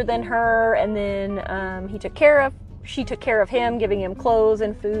older than her, and then she took care of him, giving him clothes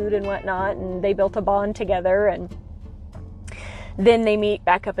and food and whatnot, and they built a bond together, and then they meet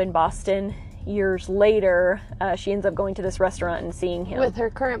back up in Boston years later, she ends up going to this restaurant and seeing him. With her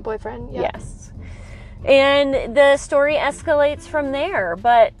current boyfriend, yeah. Yes. And the story escalates from there,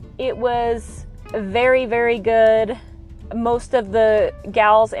 but it was very, very good. Most of the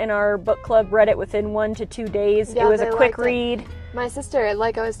gals in our book club read it within 1 to 2 days. Yeah, it was a they quick liked it. read. My sister,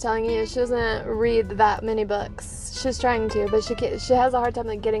 like I was telling you, she doesn't read that many books. She's trying to, but she has a hard time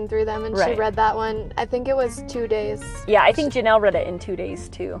like getting through them. And she Right. read that one. I think it was 2 days. Yeah, I think Janelle read it in 2 days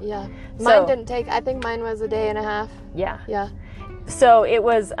too. Yeah, So- mine didn't take. I think mine was a day and a half. Yeah. Yeah. So it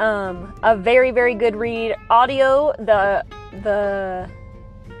was a very, very good read. Audio, the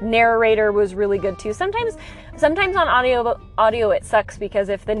narrator was really good too. Sometimes on audio it sucks because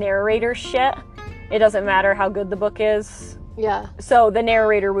if the narrator's shit, it doesn't matter how good the book is. Yeah. So the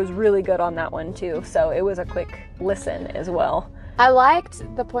narrator was really good on that one too. So it was a quick listen as well. I liked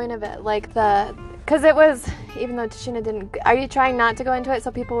the point of it, like because it was, even though Tashina didn't. Are you trying not to go into it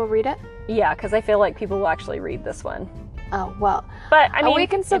so people will read it? Yeah, because I feel like people will actually read this one. Oh well. But I mean, we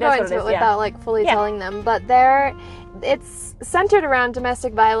can still it go is what into it is, yeah. without like fully Yeah. telling them. But it's centered around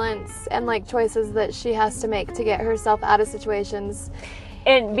domestic violence and like choices that she has to make to get herself out of situations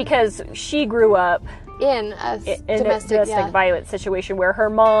And because she grew up in a in domestic, a domestic violence situation where her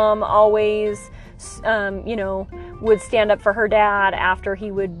mom always, would stand up for her dad after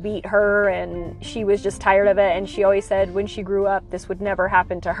he would beat her, and she was just tired of it. And she always said when she grew up, this would never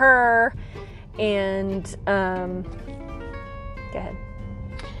happen to her. And go ahead.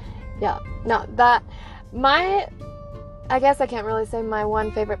 Yeah. No, I guess I can't really say my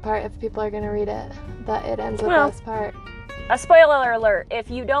one favorite part if people are going to read it. That it ends with Well. this part. A spoiler alert: if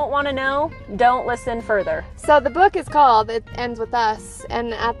you don't want to know, don't listen further. So the book is called It Ends With Us,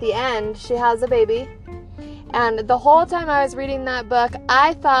 and at the end, she has a baby. And the whole time I was reading that book,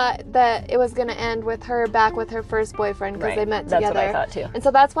 I thought that it was going to end with her back with her first boyfriend because they met That's together. what I thought too. And so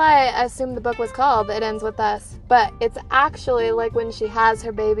that's why I assumed the book was called It Ends With Us. But it's actually like when she has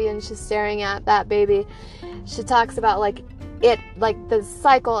her baby and she's staring at that baby, she talks about like the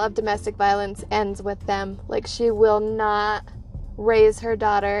cycle of domestic violence ends with them. Like she will not raise her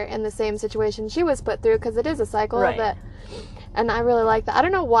daughter in the same situation she was put through because it is a cycle Right. of it. And I really like that. I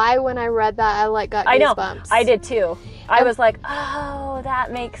don't know why when I read that I got I know. goosebumps. I did too. I was like, oh,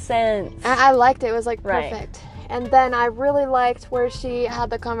 that makes sense. And I liked it. It was like Right. perfect. And then I really liked where she had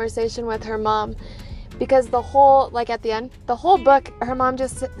the conversation with her mom, because the whole, like at the end, the whole book, her mom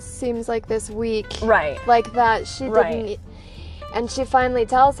just seems like this weak, Right. like that she Right. didn't, and she finally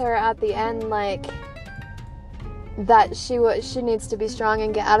tells her at the end like that she needs to be strong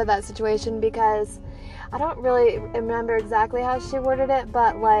and get out of that situation, because I don't really remember exactly how she worded it,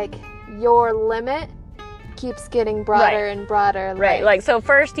 but like your limit keeps getting broader Right. and broader. Right. Like, so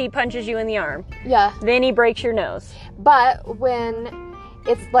first he punches you in the arm, yeah. then he breaks your nose. But when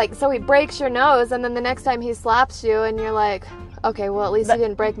it's like, so he breaks your nose, and then the next time he slaps you, and you're like, okay, well, at least he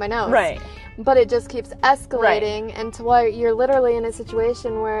didn't break my nose. Right. But it just keeps escalating until where you're literally in a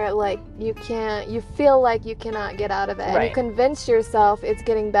situation where, like, you feel like you cannot get out of it. And you Right. convince yourself it's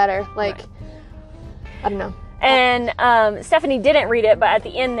getting better. Like, Right. I don't know. And Stephanie didn't read it, but at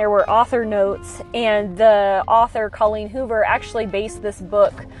the end there were author notes, and the author, Colleen Hoover, actually based this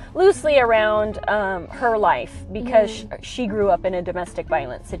book loosely around her life, because she grew up in a domestic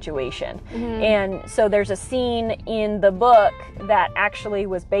violence situation. And so there's a scene in the book that actually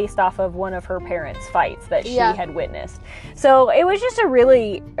was based off of one of her parents' fights that she Yeah. had witnessed. So it was just a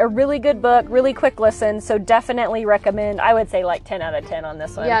really good book, really quick listen, so definitely recommend. I would say like 10 out of 10 on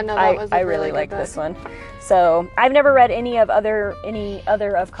this one. Yeah, no, that was a I really really good like book. this one. So I've never read any other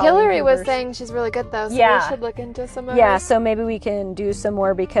of Colleen Hillary was Hoover's. saying she's really good, though, so Yeah. we should look into some of Yeah, hers. so maybe we can do some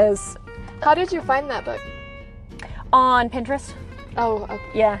more, because How did you find that book? on Pinterest. Oh, okay.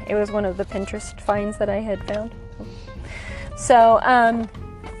 Yeah, it was one of the Pinterest finds that I had found. So,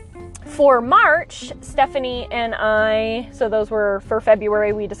 for March, Stephanie and I, so those were for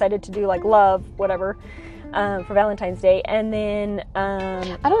February, we decided to do like love, whatever, for Valentine's Day. And then,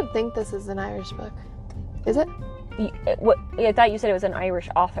 I don't think this is an Irish book. Is it? I thought you said it was an Irish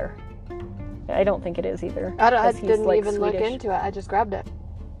author. I don't think it is either. I 'cause he's, didn't like, even look Swedish. into it. I just grabbed it.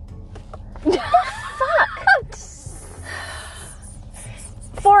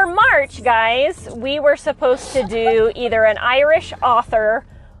 For March, guys, we were supposed to do either an Irish author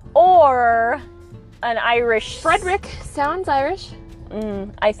or an Irish... Frederick sounds Irish.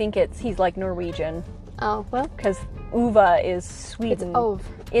 I think he's like Norwegian, Oh, well. because Uva is It's Sweden. Ove.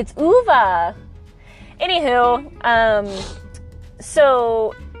 It's Uva. Anywho,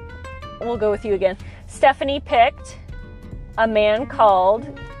 so we'll go with you again. Stephanie picked a man called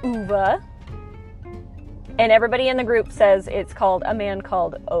Uva, And everybody in the group says it's called A Man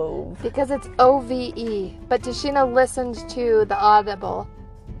Called Ove. Because it's OVE. But Tashina listened to the Audible.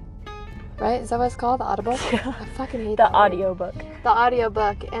 Right? Is that what it's called? The Audible? I fucking hate The that word. audiobook. The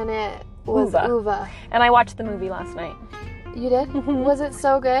audiobook, and it was Uva. Uva. And I watched the movie last night. You did? Was it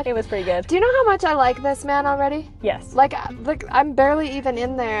so good? It was pretty good. Do you know how much I like this man already? Yes. Like I'm barely even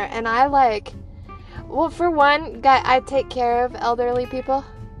in there, and I like... Well, for one, guy, I take care of elderly people.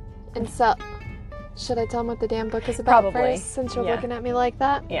 And so... Should I tell them what the damn book is about Probably. first, since you're Yeah. looking at me like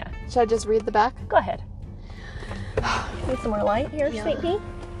that? Yeah. Should I just read the back? Go ahead. Need some more light here, Yeah. Sweet Pea?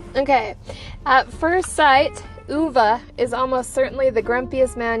 Okay. At first sight, Uva is almost certainly the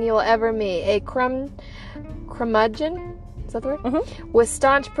grumpiest man you'll ever meet. A curmudgeon? Is that the word? Mm-hmm. With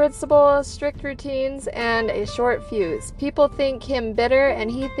staunch principles, strict routines, and a short fuse. People think him bitter,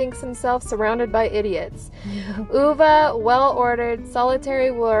 and he thinks himself surrounded by idiots. Uva's well-ordered solitary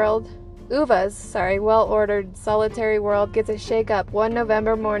world gets a shake-up one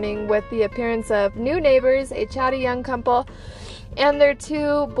November morning with the appearance of new neighbors, a chatty young couple, and their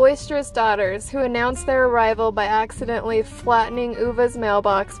two boisterous daughters, who announce their arrival by accidentally flattening Uva's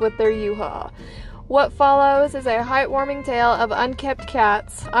mailbox with their U-Haul. What follows is a heartwarming tale of unkept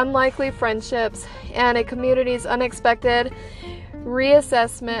cats, unlikely friendships, and a community's unexpected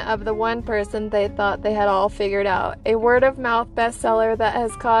reassessment of the one person they thought they had all figured out. A word-of-mouth bestseller that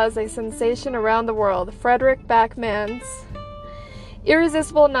has caused a sensation around the world. Frederick Backman's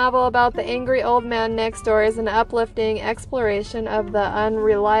irresistible novel about the angry old man next door is an uplifting exploration of the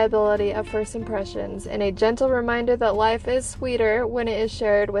unreliability of first impressions and a gentle reminder that life is sweeter when it is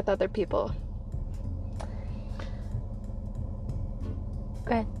shared with other people.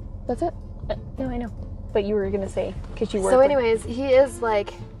 Go ahead. That's it. No, I know. But you were going to say, because you work So with- anyways, he is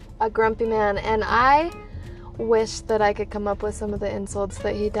like a grumpy man, and I wish that I could come up with some of the insults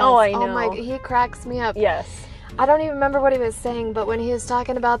that he does. Oh, I Oh my, know. he cracks me up. Yes. I don't even remember what he was saying, but when he was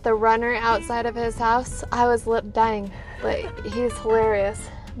talking about the runner outside of his house, I was dying. Like, he's hilarious.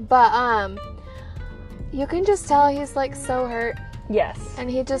 But, you can just tell he's, like, so hurt, Yes. and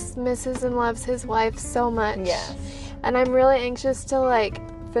he just misses and loves his wife so much. Yes. And I'm really anxious to, like,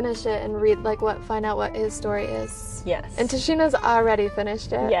 finish it and read, like, find out what his story is. Yes. And Tashina's already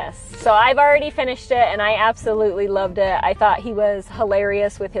finished it. Yes. So I've already finished it, and I absolutely loved it. I thought he was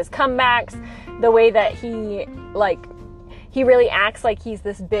hilarious with his comebacks, the way that he really acts like he's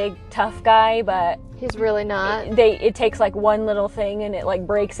this big tough guy, but He's really not. it takes like one little thing and it like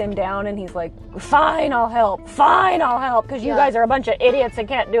breaks him down, and he's like, fine, I'll help, because you Yeah. guys are a bunch of idiots and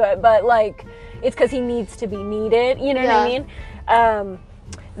can't do it, but like it's because he needs to be needed, you know what I mean?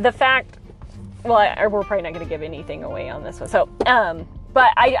 The fact, well, we're probably not going to give anything away on this one, so but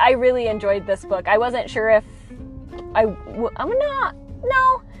I really enjoyed this book. I wasn't sure if I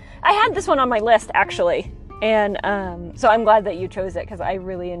had this one on my list actually. And so I'm glad that you chose it, because I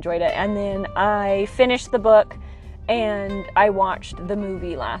really enjoyed it. And then I finished the book and I watched the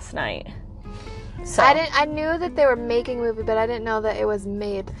movie last night. So I knew that they were making a movie, but I didn't know that it was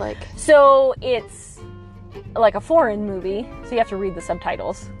made, like... So it's like a foreign movie, so you have to read the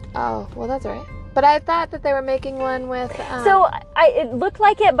subtitles. Oh, well, that's right. But I thought that they were making one with... So it looked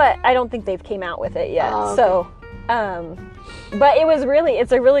like it, but I don't think they've came out with it yet. Oh, okay. So, but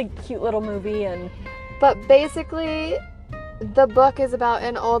it's a really cute little movie, and... But basically, the book is about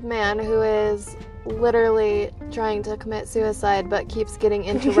an old man who is literally trying to commit suicide, but keeps getting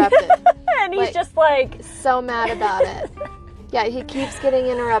interrupted. And he's Like- just like... So mad about it. Yeah, he keeps getting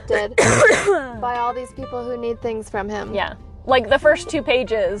interrupted by all these people who need things from him. Yeah. Like the first 2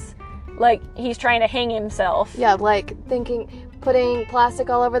 pages, like he's trying to hang himself. Yeah, like putting plastic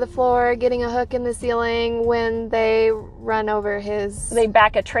all over the floor, getting a hook in the ceiling when they run over his... They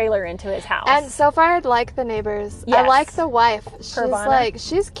back a trailer into his house. And so far, I like the neighbors. I Yes. like the wife. She's Pervana.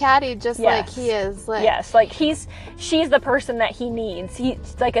 she's catty just like Yes. he is. Like, yes, like she's the person that he needs. He's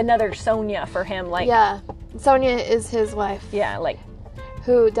like another Sonia for him. Like, yeah. Sonia is his wife, yeah, like,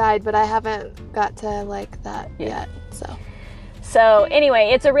 who died, but I haven't got to like that Yeah. yet. so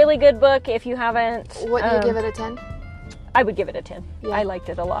anyway, it's a really good book. If you haven't, What do you give it a 10? I would give it a 10. Yeah. I liked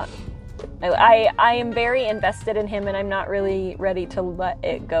it a lot. I am very invested in him, and I'm not really ready to let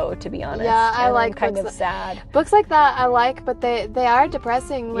it go, to be honest. Yeah, I And like I'm kind books of sad. Books like that I like, but they are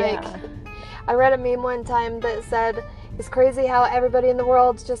depressing. Like, Yeah. I read a meme one time that said, "It's crazy how everybody in the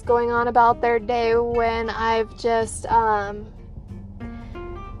world's just going on about their day when I've just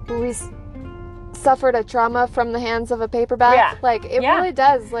suffered a trauma from the hands of a paperback." Yeah. Like, it Yeah. really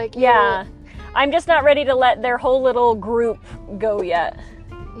does. Like, Yeah. I'm just not ready to let their whole little group go yet.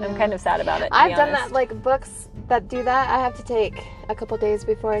 I'm Yeah. kind of sad about it, to I've be done honest. that, like, books that do that, I have to take a couple days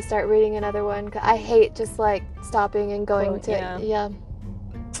before I start reading another one. 'Cause I hate just like stopping and going to yeah.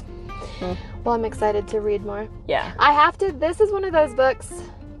 Well, I'm excited to read more. Yeah. I have to. This is one of those books.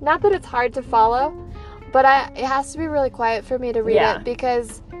 Not that it's hard to follow, but it has to be really quiet for me to read Yeah. it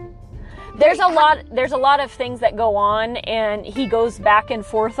because There's a lot of things that go on, and he goes back and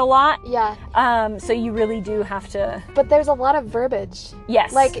forth a lot. yeah. So you really do have to. But there's a lot of verbiage.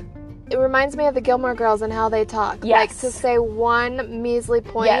 Yes. Like, it reminds me of the Gilmore Girls and how they talk. Yes. Like, to say one measly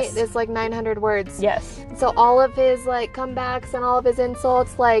point Yes. is like 900 words. Yes. So all of his, like, comebacks and all of his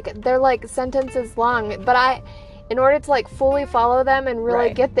insults, like, they're, like, sentences long. But in order to, like, fully follow them and really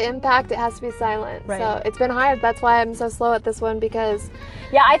Right. get the impact, it has to be silent. Right. So it's been hard. That's why I'm so slow at this one, because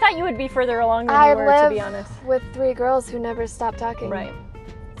Yeah, I thought you would be further along than I you were, live to be honest. with 3 girls who never stop talking. Right.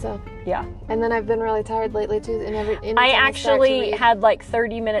 So, Yeah. and then I've been really tired lately, too. I actually had like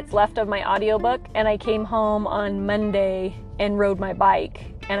 30 minutes left of my audiobook, and I came home on Monday and rode my bike,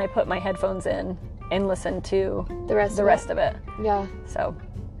 and I put my headphones in and listened to the rest of it. Yeah. So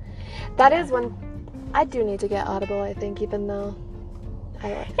That is one. I do need to get Audible, I think, even though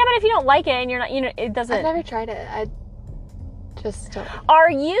yeah, but if you don't like it and you're not, it I've doesn't. never tried it. I just don't.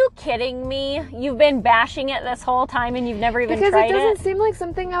 Are you kidding me? You've been bashing it this whole time and you've never even Because tried it doesn't seem like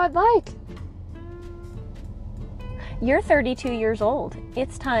something I would like. You're 32 years old.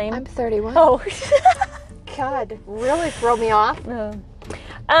 It's time. I'm 31. Oh. God, really throw me off.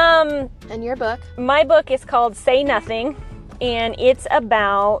 And your book? My book is called Say Nothing, and it's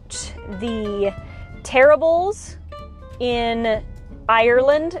about the Terribles in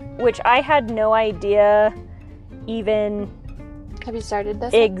Ireland, which I had no idea even Have you started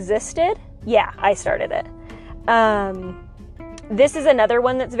this? existed. Yeah, I started it. This is another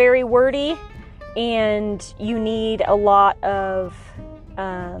one that's very wordy, and you need a lot of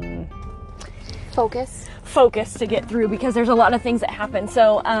focus to get through because there's a lot of things that happen.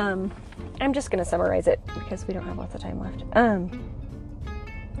 So I'm just going to summarize it because we don't have lots of time left.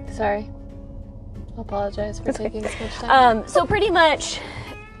 Sorry. I apologize for taking so much time. So pretty much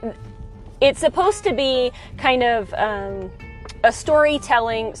it's supposed to be kind of a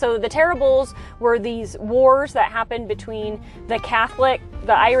storytelling. So the Terribles were these wars that happened between the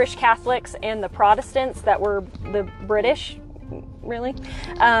Irish Catholics and the Protestants that were the British, really.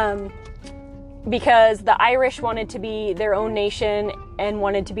 Because the Irish wanted to be their own nation and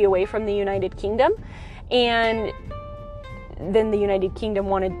wanted to be away from the United Kingdom. And then the United Kingdom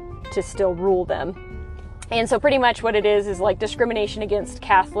wanted to still rule them. And so pretty much what it is like discrimination against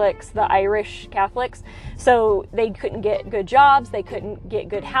Catholics, the Irish Catholics. So they couldn't get good jobs, they couldn't get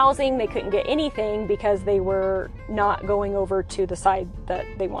good housing, they couldn't get anything because they were not going over to the side that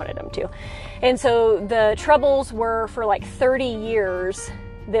they wanted them to. And so the Troubles were for like 30 years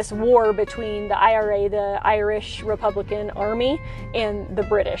this war between the IRA, the Irish Republican Army, and the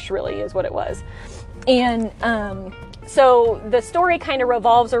British, really is what it was. And so the story kind of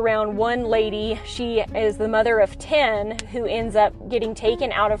revolves around one lady. She is the mother of 10 who ends up getting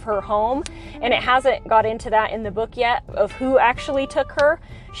taken out of her home, and it hasn't got into that in the book yet of who actually took her.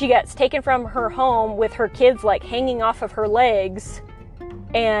 She gets taken from her home with her kids like hanging off of her legs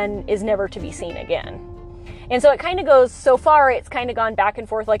and is never to be seen again. And so it kind of goes, so far it's kind of gone back and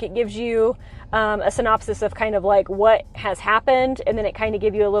forth, like it gives you a synopsis of kind of like what has happened, and then it kind of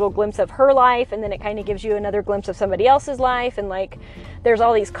gives you a little glimpse of her life, and then it kind of gives you another glimpse of somebody else's life, and like there's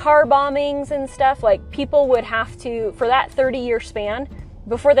all these car bombings and stuff. Like people would have to, for that 30-year span,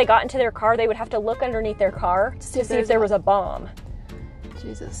 before they got into their car, they would have to look underneath their car to see if there was a bomb.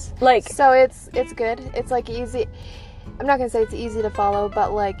 Jesus. Like, so it's good. It's like easy. I'm not gonna say it's easy to follow,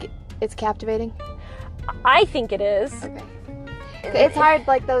 but like it's captivating. I think it is. Okay. It's hard,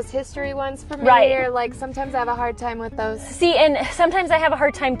 like those history ones for me, Right. or like sometimes I have a hard time with those. See, and sometimes I have a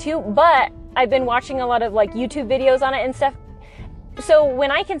hard time too, but I've been watching a lot of like YouTube videos on it and stuff. So when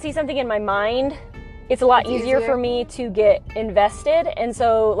I can see something in my mind, it's a lot easier for me to get invested. And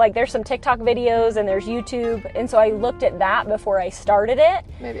so like there's some TikTok videos and there's YouTube, and so I looked at that before I started it.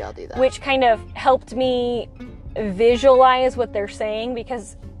 Maybe I'll do that. Which kind of helped me visualize what they're saying,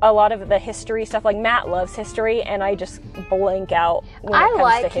 because a lot of the history stuff, like Matt loves history, and I just blank out when it comes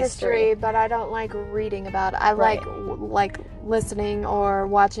like to history. but I don't like reading about it. I Right. like listening or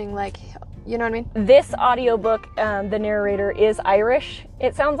watching, like, you know what I mean? This audiobook, the narrator is Irish,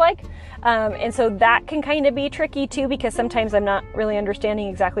 it sounds like. And so that can kind of be tricky too, because sometimes I'm not really understanding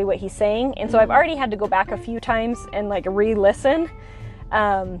exactly what he's saying. And so I've already had to go back a few times and like re-listen.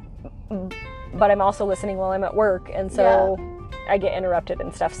 But I'm also listening while I'm at work. And so I get interrupted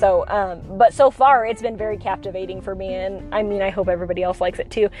and stuff. So, but so far it's been very captivating for me, and I mean, I hope everybody else likes it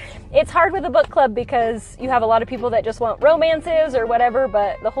too. It's hard with a book club because you have a lot of people that just want romances or whatever,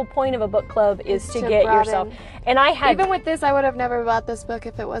 but the whole point of a book club is to get yourself. And I had, even with this, I would have never bought this book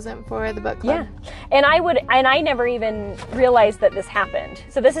if it wasn't for the book club. Yeah, and I never even realized that this happened.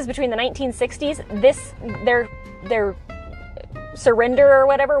 So this is between the 1960s. Their surrender or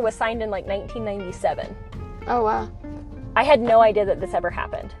whatever was signed in like 1997. Oh wow. I had no idea that this ever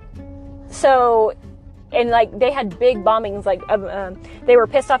happened. So, and like they had big bombings, like they were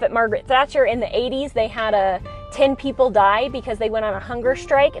pissed off at Margaret Thatcher in the 80s. They had 10 people die because they went on a hunger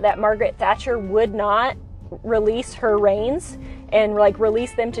strike that Margaret Thatcher would not release her reigns and like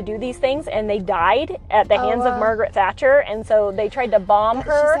release them to do these things, and they died at the hands of Margaret Thatcher. And so they tried to bomb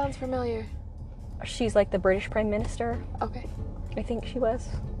her. She sounds familiar. She's like the British Prime Minister. Okay. I think she was.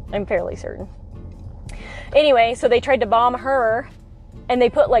 I'm fairly certain. Anyway, so they tried to bomb her, and they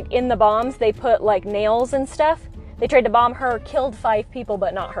put like in the bombs, they put like nails and stuff. They tried to bomb her, killed 5 people,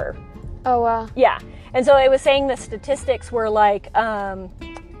 but not her. Oh wow. Yeah. And so it was saying the statistics were like, there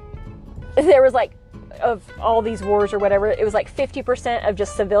was like, of all these wars or whatever, it was like 50% of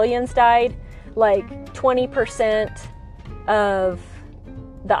just civilians died, like 20% of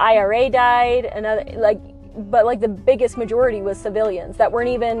the IRA died, another but like the biggest majority was civilians that weren't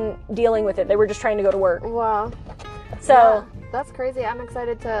even dealing with it. They were just trying to go to work. Wow. So yeah, that's crazy. I'm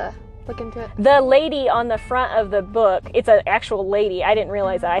excited to look into it. The lady on the front of the book, it's an actual lady. I didn't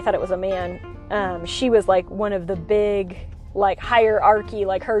realize that. I thought it was a man. She was like one of the big like hierarchy,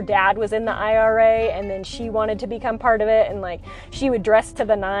 like her dad was in the IRA and then she wanted to become part of it, and like she would dress to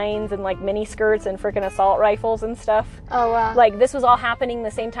the nines and like mini skirts and freaking assault rifles and stuff. Oh wow. Like this was all happening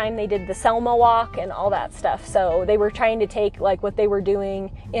the same time they did the Selma Walk and all that stuff. So they were trying to take like what they were doing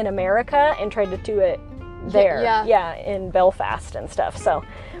in America and tried to do it there. Yeah, in Belfast and stuff. So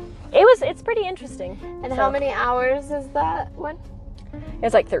it's pretty interesting. And how many hours is that one?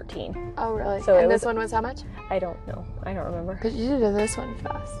 It's like 13. Oh really? So and this one was how much? I don't know. I don't remember. Because you did this one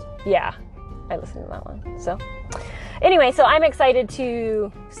fast. Yeah, I listened to that one. So anyway, so I'm excited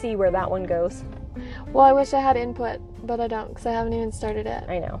to see where that one goes. Well, I wish I had input, but I don't because I haven't even started it.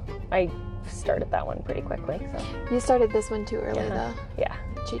 I know. I started that one pretty quickly. So you started this one too early though. Yeah.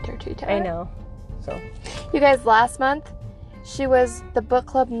 Cheater. I know. So you guys, last month she was the book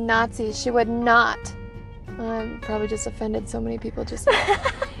club Nazi. She would not. I'm probably just offended so many people just.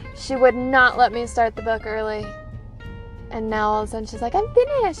 She would not let me start the book early. And now all of a sudden she's like, I'm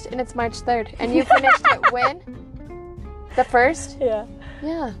finished. And it's March 3rd. And you finished it when? The 1st? Yeah.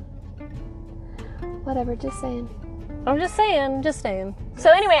 Yeah. Whatever, just saying. I'm just saying.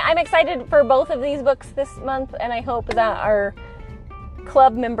 So anyway, I'm excited for both of these books this month, and I hope that our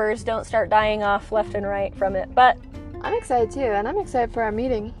club members don't start dying off left and right from it. But I'm excited too, and I'm excited for our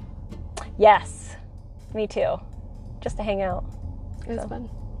meeting. Yes. Me too. Just to hang out. It was fun.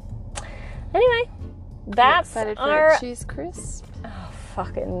 Anyway, that's excited for our cheese crisp. Oh,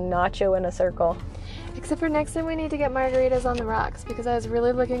 fucking nacho in a circle. Except for next time we need to get margaritas on the rocks, because I was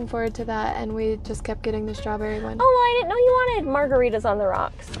really looking forward to that, and we just kept getting the strawberry one. Oh, well, I didn't know you wanted margaritas on the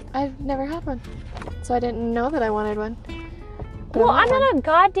rocks. I've never had one, so I didn't know that I wanted one. But Well, I'm not a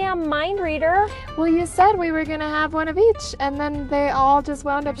goddamn mind reader. Well, you said we were gonna have one of each, and then they all just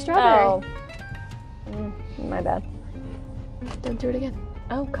wound up strawberry. Oh. My bad. Don't do it again.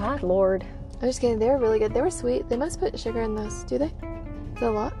 Oh, God, Lord. I'm just kidding. They were really good. They were sweet. They must put sugar in those, do they? Is it a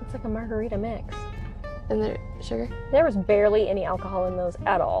lot? It's like a margarita mix. And the sugar? There was barely any alcohol in those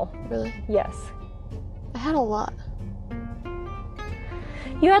at all. Really? Yes. I had a lot.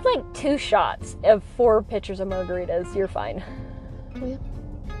 You had like 2 shots of 4 pitchers of margaritas. You're fine. Yeah.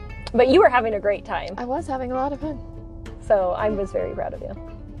 But you were having a great time. I was having a lot of fun. So I was very proud of you.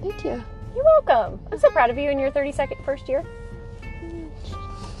 Thank you. You're welcome. I'm so proud of you in your 32nd first year.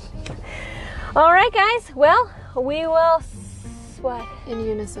 All right, guys. Well, we will... What? In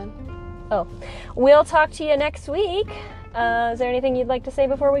unison. Oh. We'll talk to you next week. Is there anything you'd like to say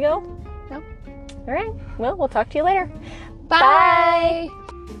before we go? No. All right. Well, we'll talk to you later. Bye.